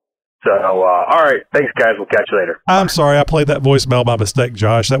wobble. So, all right. Thanks, guys. We'll catch you later. I'm sorry. I played that voicemail by mistake,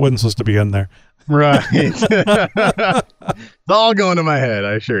 Josh. That wasn't supposed to be in there. Right. It's all going to my head,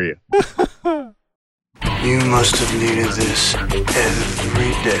 I assure you. You must have needed this every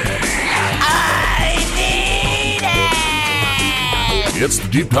day. I need it! It's the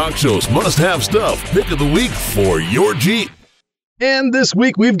Jeep Talk Show's must-have stuff. Pick of the week for your Jeep. And this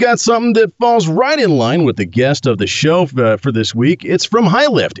week, we've got something that falls right in line with the guest of the show for this week. It's from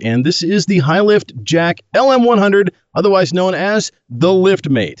HiLift, and this is the HiLift Jack LM100, otherwise known as the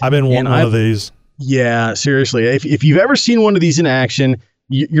LiftMate. I've been wanting one of these. Yeah, seriously. If you've ever seen one of these in action,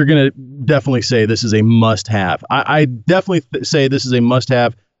 you're going to definitely say this is a must-have. I definitely say this is a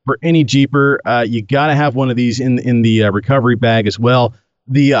must-have for any Jeeper. You got to have one of these in the recovery bag as well.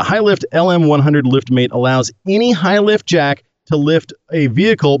 The HiLift LM100 LiftMate allows any HiLift jack to lift a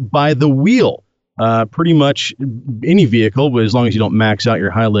vehicle by the wheel. Pretty much any vehicle, as long as you don't max out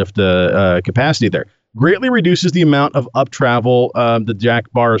your HiLift capacity there. Greatly reduces the amount of up travel the jack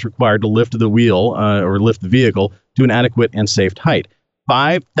bar is required to lift the wheel or lift the vehicle to an adequate and safe height.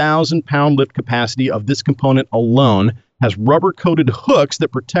 5,000 pound lift capacity of this component alone has rubber coated hooks that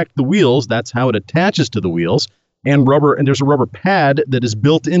protect the wheels. That's how it attaches to the wheels. And there's a rubber pad that is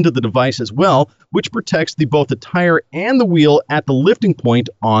built into the device as well, which protects both the tire and the wheel at the lifting point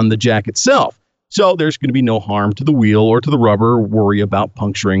on the jack itself. So there's going to be no harm to the wheel or to the rubber, worry about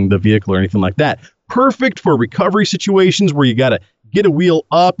puncturing the vehicle or anything like that. Perfect for recovery situations where you got to get a wheel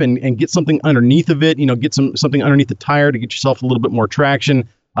up and get something underneath of it, get something underneath the tire to get yourself a little bit more traction.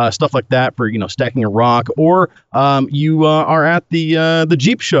 Stuff like that for, stacking a rock, or you are at the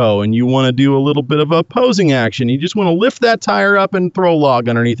Jeep show and you want to do a little bit of a posing action. You just want to lift that tire up and throw a log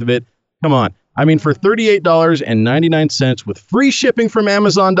underneath of it. Come on. I mean, for $38.99 with free shipping from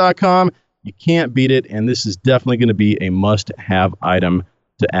Amazon.com, you can't beat it. And this is definitely going to be a must-have item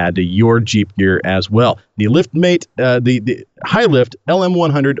to add to your Jeep gear as well. The LiftMate, the HiLift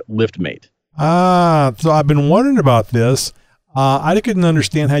LM100 LiftMate. So I've been wondering about this. I couldn't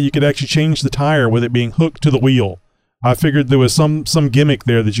understand how you could actually change the tire with it being hooked to the wheel. I figured there was some gimmick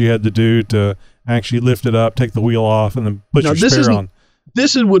there that you had to do to actually lift it up, take the wheel off, and then put your spare on.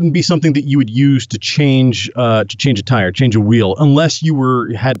 This wouldn't be something that you would use to change a tire, change a wheel, unless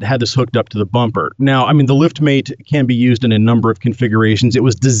you had this hooked up to the bumper. Now, I mean, the LiftMate can be used in a number of configurations. It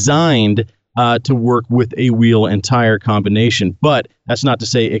was designed to work with a wheel and tire combination, but that's not to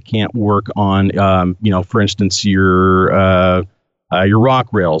say it can't work on, for instance, your rock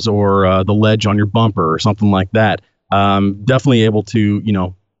rails or the ledge on your bumper or something like that. Definitely able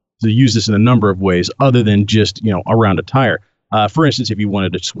to use this in a number of ways other than just, around a tire. For instance, if you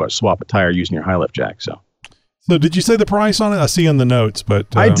wanted to swap a tire using your HiLift jack. So did you say the price on it? I see on the notes,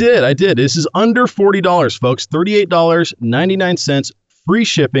 but I did. This is under $40, folks. $38.99. Free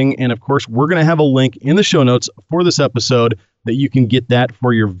shipping, and of course, we're going to have a link in the show notes for this episode that you can get that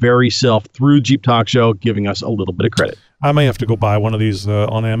for your very self through Jeep Talk Show, giving us a little bit of credit. I may have to go buy one of these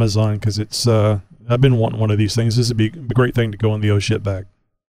on Amazon because it's. I've been wanting one of these things. This would be a great thing to go in the oh shit bag.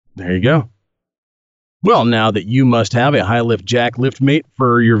 There you go. Well, now that you must have a HiLift jack LiftMate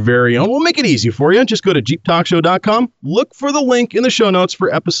for your very own, we'll make it easy for you. Just go to JeepTalkShow.com, look for the link in the show notes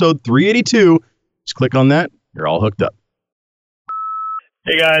for episode 382. Just click on that. You're all hooked up.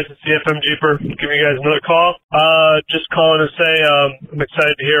 Hey guys, it's the FM Jeeper. Giving you guys another call. Just calling to say I'm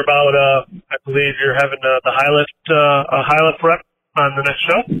excited to hear about. I believe you're having the high lift rep on the next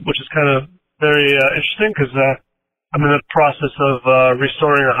show, which is kind of very interesting because I'm in the process of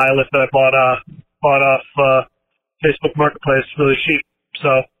restoring a high lift that I bought off Facebook Marketplace really cheap.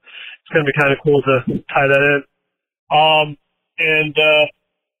 So it's going to be kind of cool to tie that in.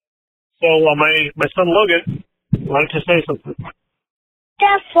 So my son Logan wanted to say something.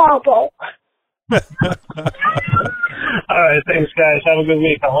 Death Wobble. All right, thanks, guys. Have a good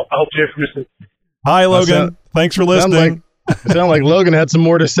week. I hope to hear from you soon. Hi, Logan. Thanks for listening. Sound like Logan had some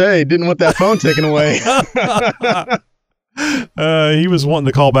more to say. Didn't want that phone taken away. He was wanting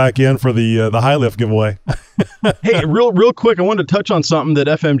to call back in for the high lift giveaway. Hey, real quick, I wanted to touch on something that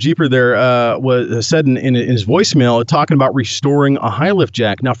FM Jeeper there said in his voicemail, talking about restoring a high lift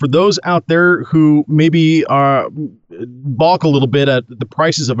jack. Now, for those out there who maybe balk a little bit at the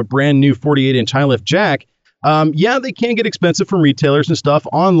prices of a brand new 48-inch high lift jack, they can get expensive from retailers and stuff.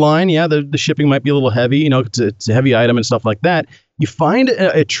 Online, the shipping might be a little heavy. It's a heavy item and stuff like that. You find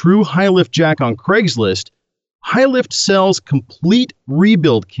a true high lift jack on Craigslist. High Lift sells complete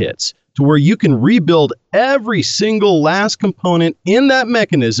rebuild kits to where you can rebuild every single last component in that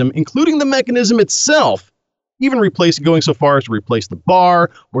mechanism, including the mechanism itself, even going so far as to replace the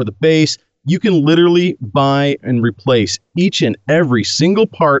bar or the base. You can literally buy and replace each and every single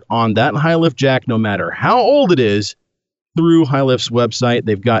part on that High Lift jack, no matter how old it is, through High Lift's website.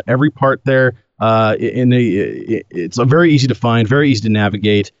 They've got every part there. It's very easy to find, very easy to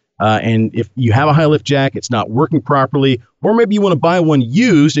navigate. And if you have a high lift jack, it's not working properly, or maybe you want to buy one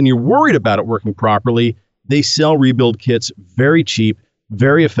used and you're worried about it working properly, they sell rebuild kits very cheap,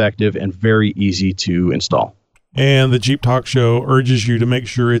 very effective, and very easy to install. And the Jeep Talk Show urges you to make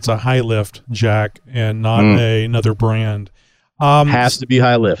sure it's a high lift jack and not another brand. Has to be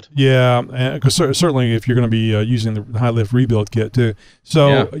high lift. Yeah, because certainly if you're going to be using the high lift rebuild kit too.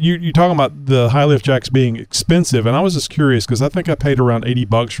 So you're talking about the high lift jacks being expensive, and I was just curious because I think I paid around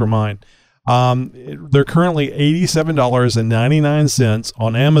 $80 for mine. They're currently $87.99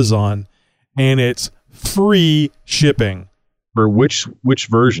 on Amazon, and it's free shipping. For which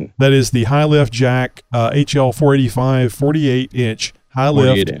version? That is the high lift jack HL 485 48-inch high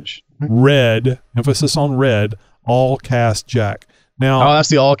lift 48-inch red, emphasis on red, all cast jack. Now, that's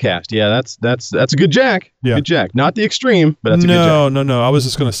the all cast. Yeah, that's a good jack. Yeah. Good jack. Not the extreme, but that's a good jack. No. I was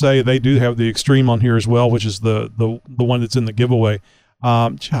just going to say they do have the extreme on here as well, which is the one that's in the giveaway. I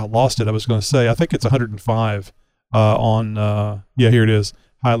lost it. I was going to say I think it's 105 on. Here it is.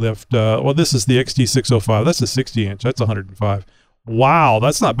 High lift. This is the XT605. That's a 60-inch. That's 105. Wow,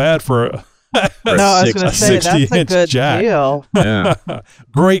 that's not bad for a I was going to say that's a good jack. Deal. Yeah.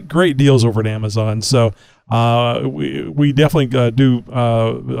 Great deals over at Amazon. So we definitely do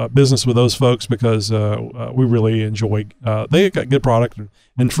business with those folks because we really enjoy. They got good product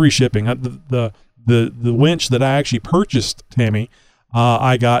and free shipping. The winch that I actually purchased, Tammy,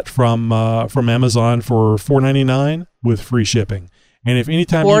 I got from Amazon for $4.99 with free shipping. And if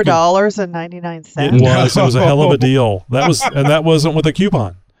anytime $4.99, it was a hell of a deal. That wasn't with a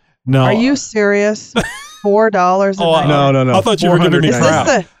coupon. No, are you serious? $4. No. I thought you were giving me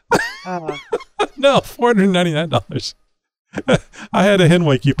crap. No, $499. I had a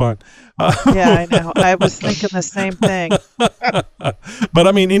Henway coupon. Yeah, I know. I was thinking the same thing. But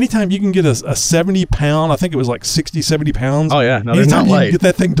I mean, anytime you can get a 70-pound, I think it was like 60, 70 pounds. Oh yeah, no, anytime you can get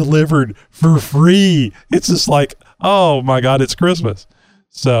that thing delivered for free, it's just like, oh my God, it's Christmas.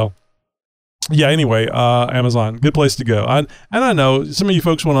 So yeah. Anyway, Amazon, good place to go. And I know some of you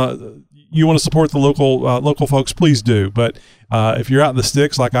folks want to support the local folks. Please do. But if you're out in the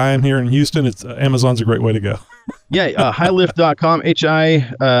sticks like I am here in Houston, Amazon's a great way to go. Yeah, highlift.com,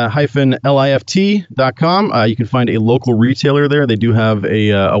 HI-LIFT.com. You can find a local retailer there. They do have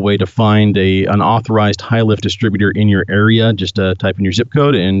a way to find an authorized high lift distributor in your area. Just type in your zip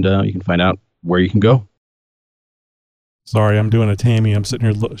code and you can find out where you can go. Sorry, I'm doing a Tammy. I'm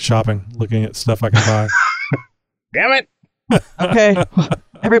sitting here shopping, looking at stuff I can buy. Damn it. Okay.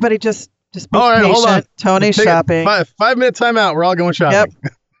 Everybody just be all right, patient. Hold on. Tony's shopping. 5-minute timeout. We're all going shopping.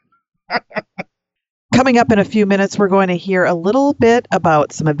 Yep. Coming up in a few minutes, we're going to hear a little bit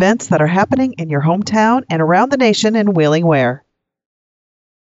about some events that are happening in your hometown and around the nation in Wheeling Ware.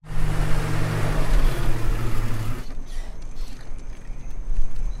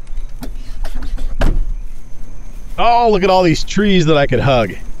 Oh, look at all these trees that I could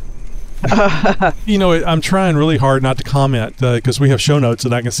hug. I'm trying really hard not to comment because we have show notes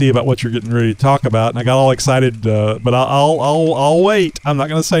and I can see about what you're getting ready to talk about, and I got all excited. But I'll wait. I'm not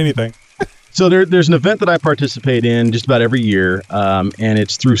going to say anything. So there's an event that I participate in just about every year, and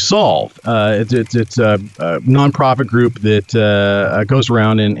it's through Solve. It's a nonprofit group that goes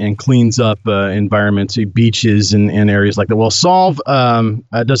around and cleans up environments, beaches and areas like that. Well, Solve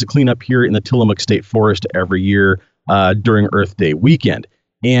does a cleanup here in the Tillamook State Forest every year during Earth Day weekend.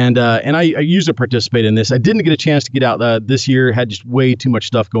 And I usually participate in this. I didn't get a chance to get out this year. Had just way too much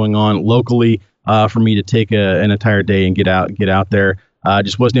stuff going on locally for me to take an entire day and get out there.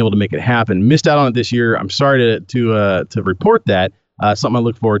 Just wasn't able to make it happen. Missed out on it this year. I'm sorry to report that. Something I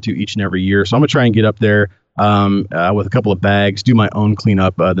look forward to each and every year. So I'm gonna try and get up there with a couple of bags, do my own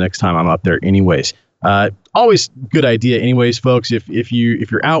cleanup the next time I'm up there. Anyways, always good idea. Anyways, folks, if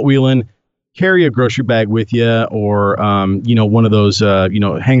you're out wheeling, carry a grocery bag with you, or one of those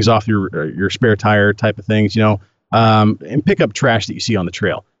hangs off your spare tire type of things. And pick up trash that you see on the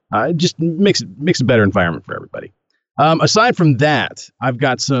trail. It just makes a better environment for everybody. Aside from that, I've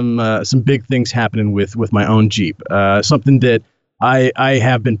got some big things happening with my own Jeep. Something that I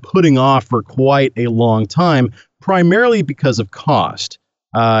have been putting off for quite a long time, primarily because of cost.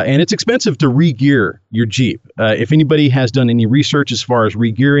 And it's expensive to re-gear your Jeep. If anybody has done any research as far as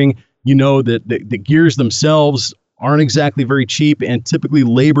re-gearing, you know that the gears themselves aren't exactly very cheap, and typically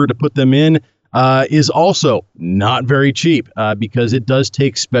labor to put them in is also not very cheap because it does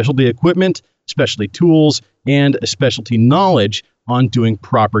take specialty equipment, specialty tools, and a specialty knowledge on doing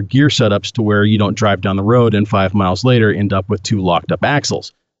proper gear setups to where you don't drive down the road and 5 miles later end up with 2 locked up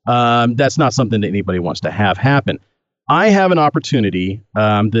axles. That's not something that anybody wants to have happen. I have an opportunity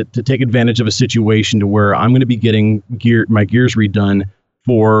to take advantage of a situation to where I'm going to be getting my gears redone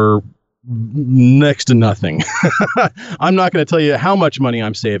for next to nothing. I'm not going to tell you how much money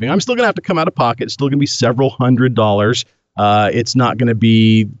I'm saving. I'm still going to have to come out of pocket. It's still going to be several $100s. It's not going to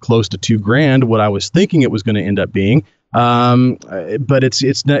be close to $2,000, what I was thinking it was going to end up being. But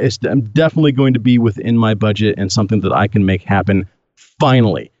it's definitely going to be within my budget and something that I can make happen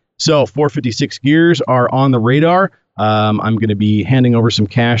finally. So 456 gears are on the radar. I'm going to be handing over some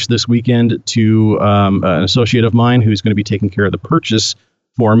cash this weekend to an associate of mine who's going to be taking care of the purchase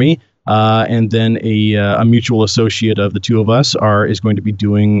for me. And then a mutual associate of the two of us is going to be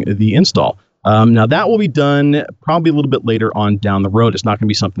doing the install. Now that will be done probably a little bit later on down the road. It's not going to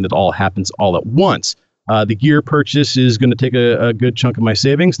be something that all happens all at once. The gear purchase is going to take a good chunk of my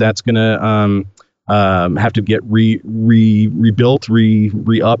savings. That's going to have to get rebuilt,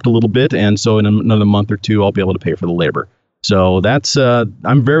 re-upped a little bit. And so in another month or two, I'll be able to pay for the labor. So that's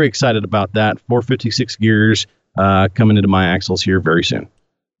I'm very excited about that. 456 gears coming into my axles here very soon.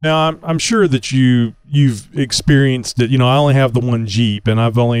 Now, I'm sure that you've experienced it. I only have the one Jeep, and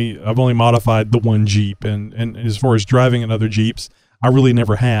I've only modified the one Jeep, and as far as driving in other Jeeps, I really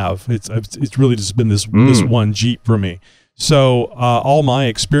never have. It's really just been this one Jeep for me. So all my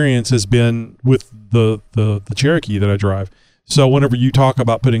experience has been with the Cherokee that I drive. So whenever you talk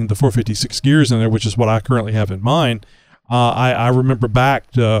about putting the 456 gears in there, which is what I currently have in mind, I remember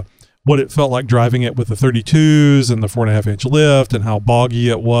back to what it felt like driving it with the 32s and the 4.5-inch lift, and how boggy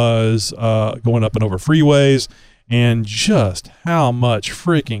it was going up and over freeways, and just how much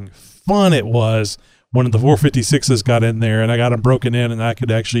freaking fun it was when the 456s got in there and I got them broken in, and I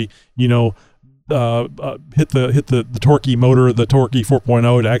could actually, hit the Torquey motor, the Torquey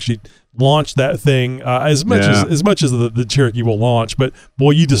 4.0 to actually launch that thing as much as the Cherokee will launch. But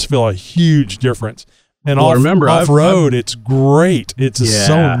boy, you just feel a huge difference. And off-road, it's great. It's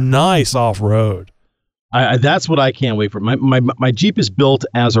so nice off-road. That's what I can't wait for. My Jeep is built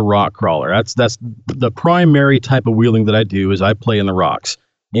as a rock crawler. That's the primary type of wheeling that I do, is I play in the rocks.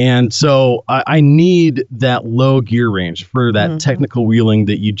 And so I need that low gear range for that technical wheeling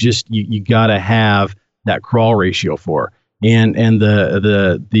that you got to have that crawl ratio for. And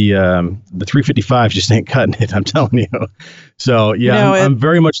the 355s just ain't cutting it, I'm telling you. So yeah, I'm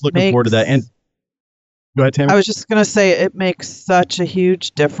very much looking forward to that. And go ahead, Tammy. I was just going to say it makes such a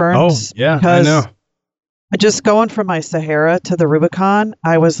huge difference. Oh, yeah, I know. Just going from my Sahara to the Rubicon,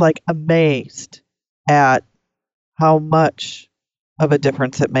 I was like amazed at how much of a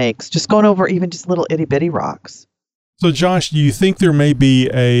difference it makes. Just going over even just little itty bitty rocks. So Josh, do you think there may be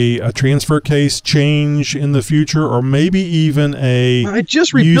a transfer case change in the future, or maybe even I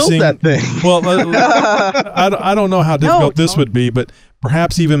just rebuilt that thing. Well, I don't know how difficult this would be, but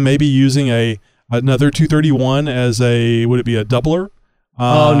perhaps even maybe using another 231 as would it be a doubler?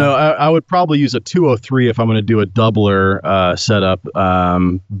 Oh no, I would probably use a 203 if I'm going to do a doubler setup.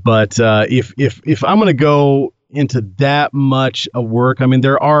 But if I'm going to go into that much of work, I mean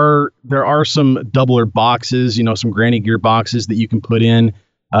there are some doubler boxes, some granny gear boxes that you can put in.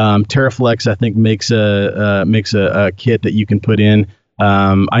 TerraFlex I think makes a kit that you can put in.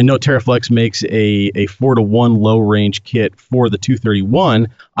 I know TerraFlex makes a 4-to-1 low range kit for the 231.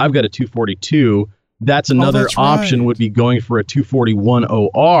 I've got a 242. That's another option would be going for a 241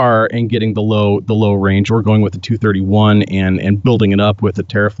 OR and getting the low range, or going with the 231 and building it up with a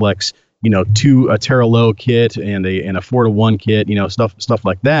TerraFlex, a Terra Low kit and a 4-to-1 kit, stuff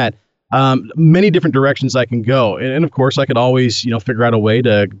like that. Many different directions I can go. And of course I could always, figure out a way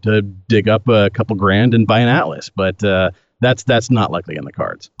to dig up a couple grand and buy an Atlas, but that's not likely in the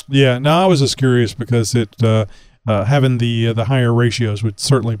cards. Yeah. No, I was just curious because it, having the higher ratios would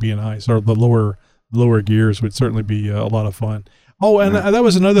certainly be nice, or the lower gears would certainly be a lot of fun. Oh, and that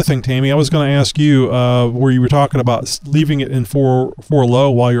was another thing, Tammy. I was going to ask you, where you were talking about leaving it in four low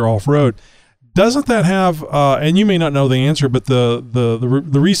while you're off road. Doesn't that have? And you may not know the answer, but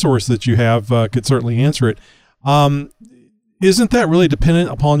the resource that you have could certainly answer it. Isn't that really dependent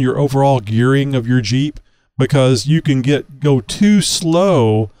upon your overall gearing of your Jeep? Because you can go too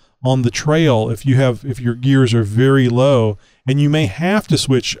slow on the trail if your gears are very low, and you may have to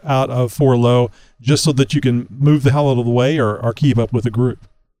switch out of 4 low just so that you can move the hell out of the way or keep up with the group.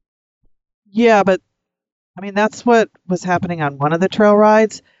 Yeah, but I mean, that's what was happening on one of the trail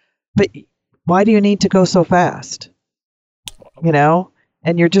rides. But why do you need to go so fast?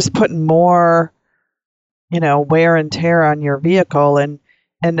 And you're just putting more, wear and tear on your vehicle, and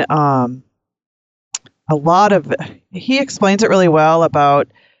a lot of, he explains it really well about,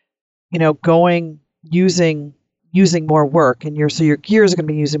 using more work, and your gears are going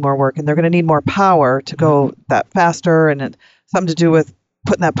to be using more work, and they're going to need more power to go that faster, and it's something to do with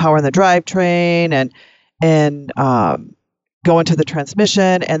putting that power in the drivetrain and going to the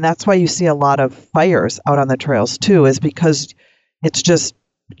transmission. And that's why you see a lot of fires out on the trails too, is because it's just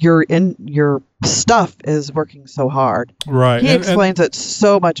your stuff is working so hard. Right. He explains it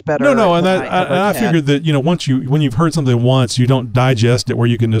so much better. No, and I figured that when you've heard something once, you don't digest it where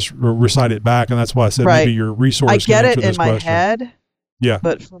you can just recite it back, and that's why I said maybe your resource. I get it in my head. Yeah.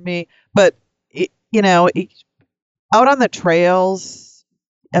 But for me, out on the trails,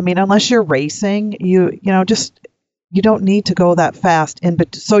 I mean, unless you're racing, you don't need to go that fast,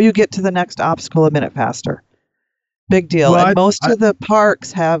 so you get to the next obstacle a minute faster. Big deal. Well, and most of the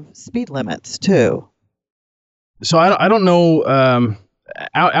parks have speed limits too. So I don't know.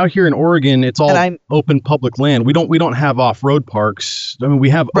 Out here in Oregon, it's all open public land. We don't have off-road parks. I mean, we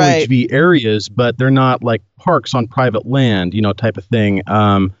have OHV areas, but they're not like parks on private land, type of thing.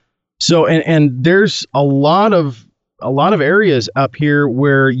 So there's a lot of areas up here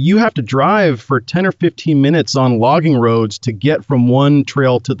where you have to drive for 10 or 15 minutes on logging roads to get from one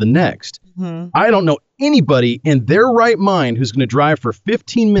trail to the next. Mm-hmm. I don't know anybody in their right mind who's going to drive for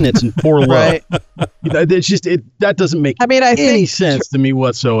 15 minutes in 4 low. It's just that doesn't make any sense to me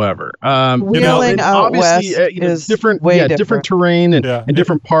whatsoever. Wheeling out west is different, different terrain and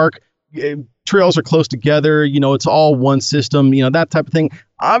different park trails are close together. It's all one system. That type of thing.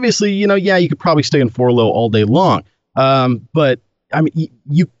 Obviously, you could probably stay in 4 low all day long. But I mean,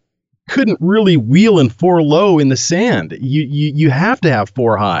 you couldn't really wheel in 4 low in the sand. You have to have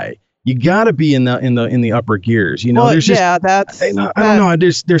 4 high. You got to be in the upper gears. There's just I don't know.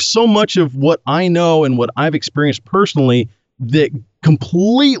 There's so much of what I know and what I've experienced personally that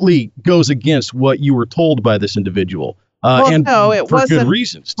completely goes against what you were told by this individual. It for wasn't good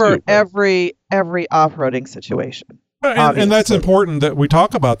reasons for too, every off-roading situation. And that's important that we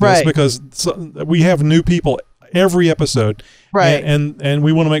talk about this because we have new people every episode, and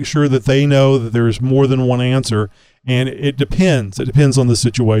we want to make sure that they know that there's more than one answer. And it depends on the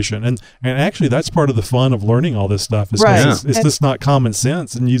situation, and actually that's part of the fun of learning all this stuff. It's just not common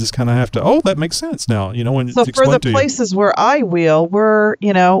sense, and you just kind of have to. That makes sense now. When it's explained to you. So for the places where I wheel, we're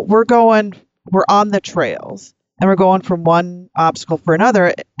on the trails, and we're going from one obstacle for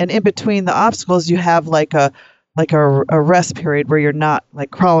another, and in between the obstacles, you have like a rest period where you're not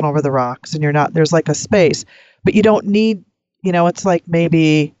like crawling over the rocks, and there's like a space, but you don't need. It's like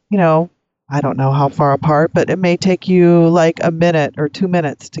maybe I don't know how far apart, but it may take you like a minute or 2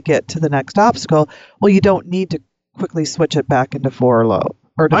 minutes to get to the next obstacle. Well, you don't need to quickly switch it back into 4 low.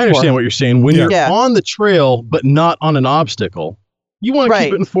 I understand what you're saying. When you're on the trail, but not on an obstacle, you want to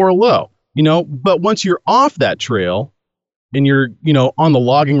keep it in 4 low, but once you're off that trail and you're, on the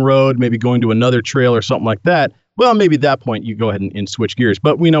logging road, maybe going to another trail or something like that, well, maybe at that point you go ahead and switch gears.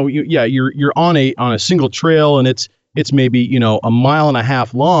 But you're on a single trail, and it's maybe, 1.5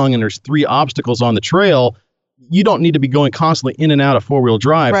 miles long, and there's 3 obstacles on the trail. You don't need to be going constantly in and out of 4-wheel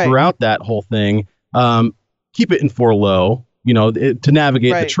drive throughout that whole thing. Keep it in 4 low, to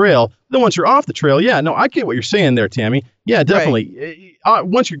navigate the trail. Then once you're off the trail, I get what you're saying there, Tammy. Yeah, definitely.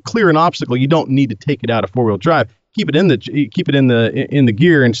 Once you clear an obstacle, you don't need to take it out of 4-wheel drive. keep it in the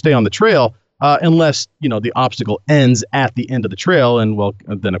gear and stay on the trail, unless the obstacle ends at the end of the trail, and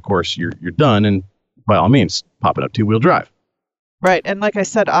then of course you're done, and by all means pop it up 2-wheel drive. Right, and like I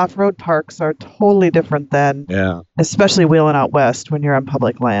said, off-road parks are totally different than, especially wheeling out west when you're on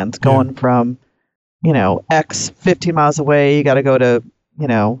public lands, going from, X 50 miles away, you got to go to,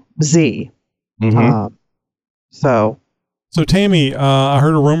 Z. Mm-hmm. So Tammy, I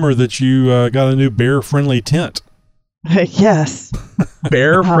heard a rumor that you got a new bear-friendly tent. Yes.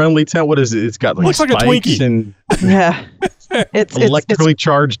 Bear-friendly tent? What is it? It's got looks like a Twinkie. And yeah. It's electrically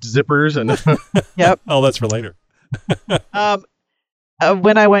charged zippers and. Yep. Oh, that's for later.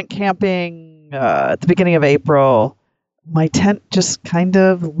 When I went camping at the beginning of April, my tent just kind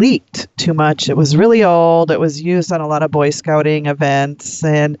of leaked too much. It was really old. It was used on a lot of Boy Scouting events,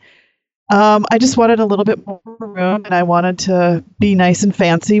 and I just wanted a little bit more room, and I wanted to be nice and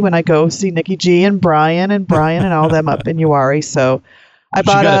fancy when I go see Nikki G and Brian and all them up in Uwharrie. So I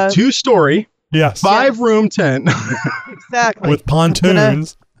bought a 2-story, 5-room tent. Exactly. With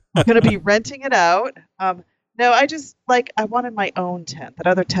pontoons. I'm gonna be renting it out. No, I just I wanted my own tent. That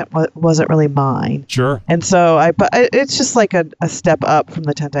other tent wasn't really mine. Sure. And so it's just like a step up from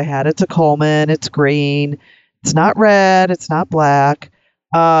the tent I had. It's a Coleman. It's green. It's not red. It's not black.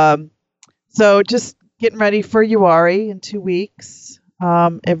 So just getting ready for Uwharrie in 2 weeks.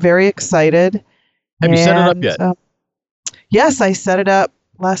 I'm very excited. Have you set it up yet? Yes, I set it up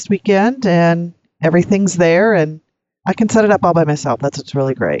last weekend, and everything's there, and I can set it up all by myself. That's what's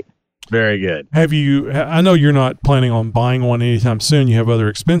really great. Very good. I know you're not planning on buying one anytime soon. You have other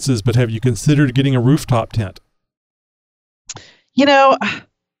expenses, but have you considered getting a rooftop tent?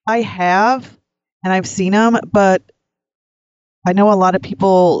 I have, and I've seen them, but I know a lot of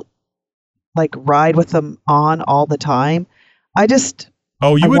people ride with them on all the time. You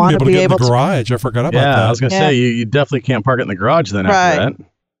wouldn't be able to get in the garage. I forgot about that. Yeah, I was going to say, you definitely can't park it in the garage then after that.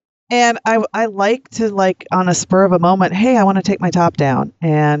 And I like to, on a spur of a moment, hey, I want to take my top down.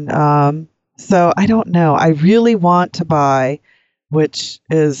 And so I don't know. I really want to buy, which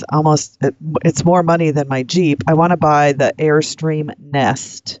is it's more money than my Jeep. I want to buy the Airstream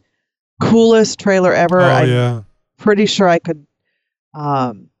Nest. Coolest trailer ever. I'm pretty sure I could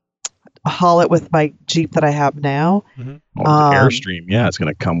haul it with my Jeep that I have now. Mm-hmm. The Airstream, it's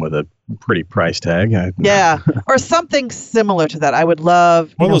going to come with a pretty price tag. Or something similar to that. I would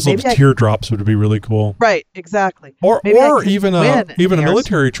love. One of those little teardrops would be really cool. Right, exactly. Or even a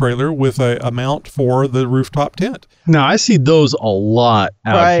military trailer with a mount for the rooftop tent. Now I see those a lot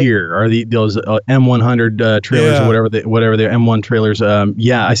out here. Are those M100 trailers or whatever they're M1 trailers?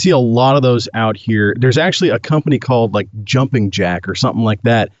 I see a lot of those out here. There's actually a company called Jumping Jack or something like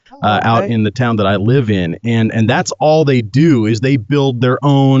that. Out in the town that I live in, and that's all they do is they build their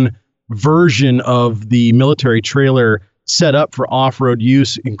own version of the military trailer set up for off-road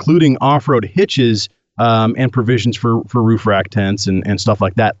use, including off-road hitches and provisions for roof rack tents and stuff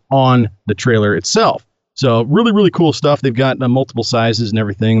like that on the trailer itself. So really, really cool stuff. They've got multiple sizes and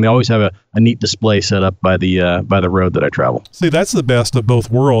everything. They always have a neat display set up by the road that I travel. See, that's the best of both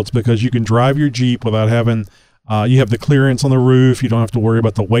worlds because you can drive your Jeep without having. You have the clearance on the roof. You don't have to worry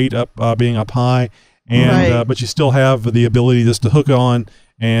about the weight being up high, and but you still have the ability just to hook on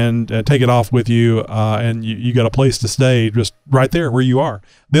and take it off with you, and you got a place to stay just right there where you are.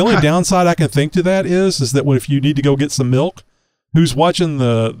 The only downside I can think to that is that if you need to go get some milk, who's watching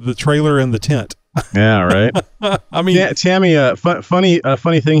the trailer and the tent? Yeah, right. I mean, Tammy,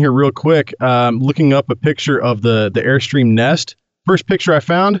 funny thing here, real quick. Looking up a picture of the Airstream Nest. First picture I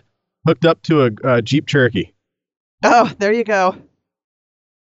found hooked up to a Jeep Cherokee. Oh, there you go.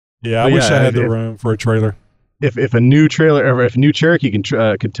 Yeah, I wish I had the room for a trailer. If a new trailer, or if a new Cherokee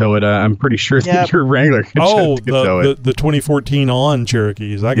could tow it, I'm pretty sure that your Wrangler could tow it. The 2014 on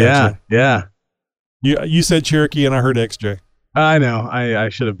Cherokees. I got you. Yeah. You said Cherokee, and I heard XJ. I know. I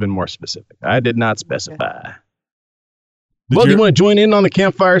should have been more specific. I did not specify. Well, if you want to join in on the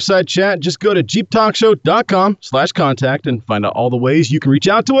Campfire Side chat, just go to jeeptalkshow.com/contact and find out all the ways you can reach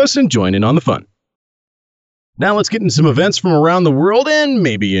out to us and join in on the fun. Now let's get into some events from around the world and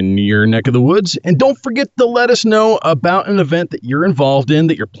maybe in your neck of the woods. And don't forget to let us know about an event that you're involved in,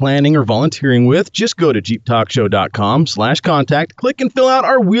 that you're planning or volunteering with. Just go to jeeptalkshow.com/contact, click and fill out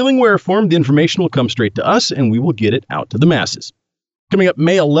our Wheeling Where form. The information will come straight to us and we will get it out to the masses. Coming up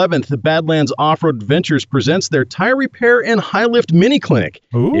May 11th, the Badlands Off-Road Adventures presents their tire repair and high lift mini clinic.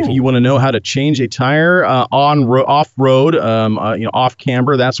 Ooh. If you want to know how to change a tire off-road, off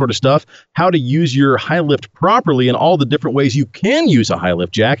camber, that sort of stuff, how to use your high lift properly and all the different ways you can use a high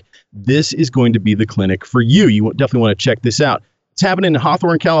lift jack, this is going to be the clinic for you. You definitely want to check this out. It's happening in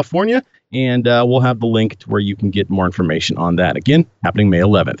Hawthorne, California. and we'll have the link to where you can get more information on that. Again, happening May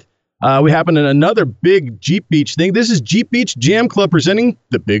 11th. We happen in another big Jeep Beach thing. This is Jeep Beach Jam Club presenting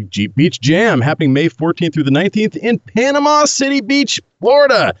the Big Jeep Beach Jam, happening May 14th through the 19th in Panama City Beach,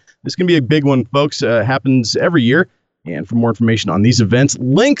 Florida. This can be a big one, folks. Happens every year. And for more information on these events,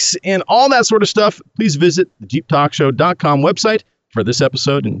 links, and all that sort of stuff, please visit the JeepTalkShow.com website for this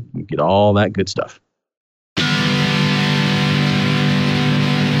episode and get all that good stuff.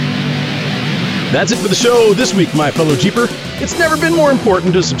 That's it for the show this week, my fellow Jeeper. It's never been more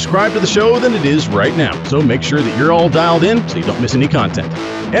important to subscribe to the show than it is right now. So make sure that you're all dialed in so you don't miss any content.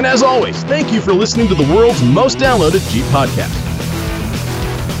 And as always, thank you for listening to the world's most downloaded Jeep podcast.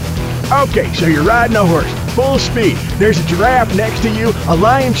 Okay, so you're riding a horse, full speed. There's a giraffe next to you, a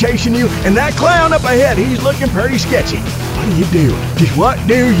lion chasing you, and that clown up ahead, he's looking pretty sketchy. What do you do? Just what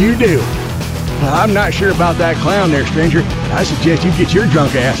do you do? Well, I'm not sure about that clown there, stranger. I suggest you get your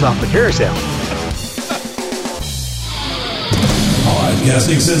drunk ass off the carousel.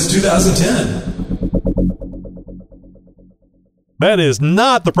 Podcasting since 2010. That is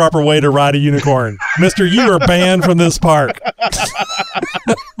not the proper way to ride a unicorn. Mister, you are banned from this park.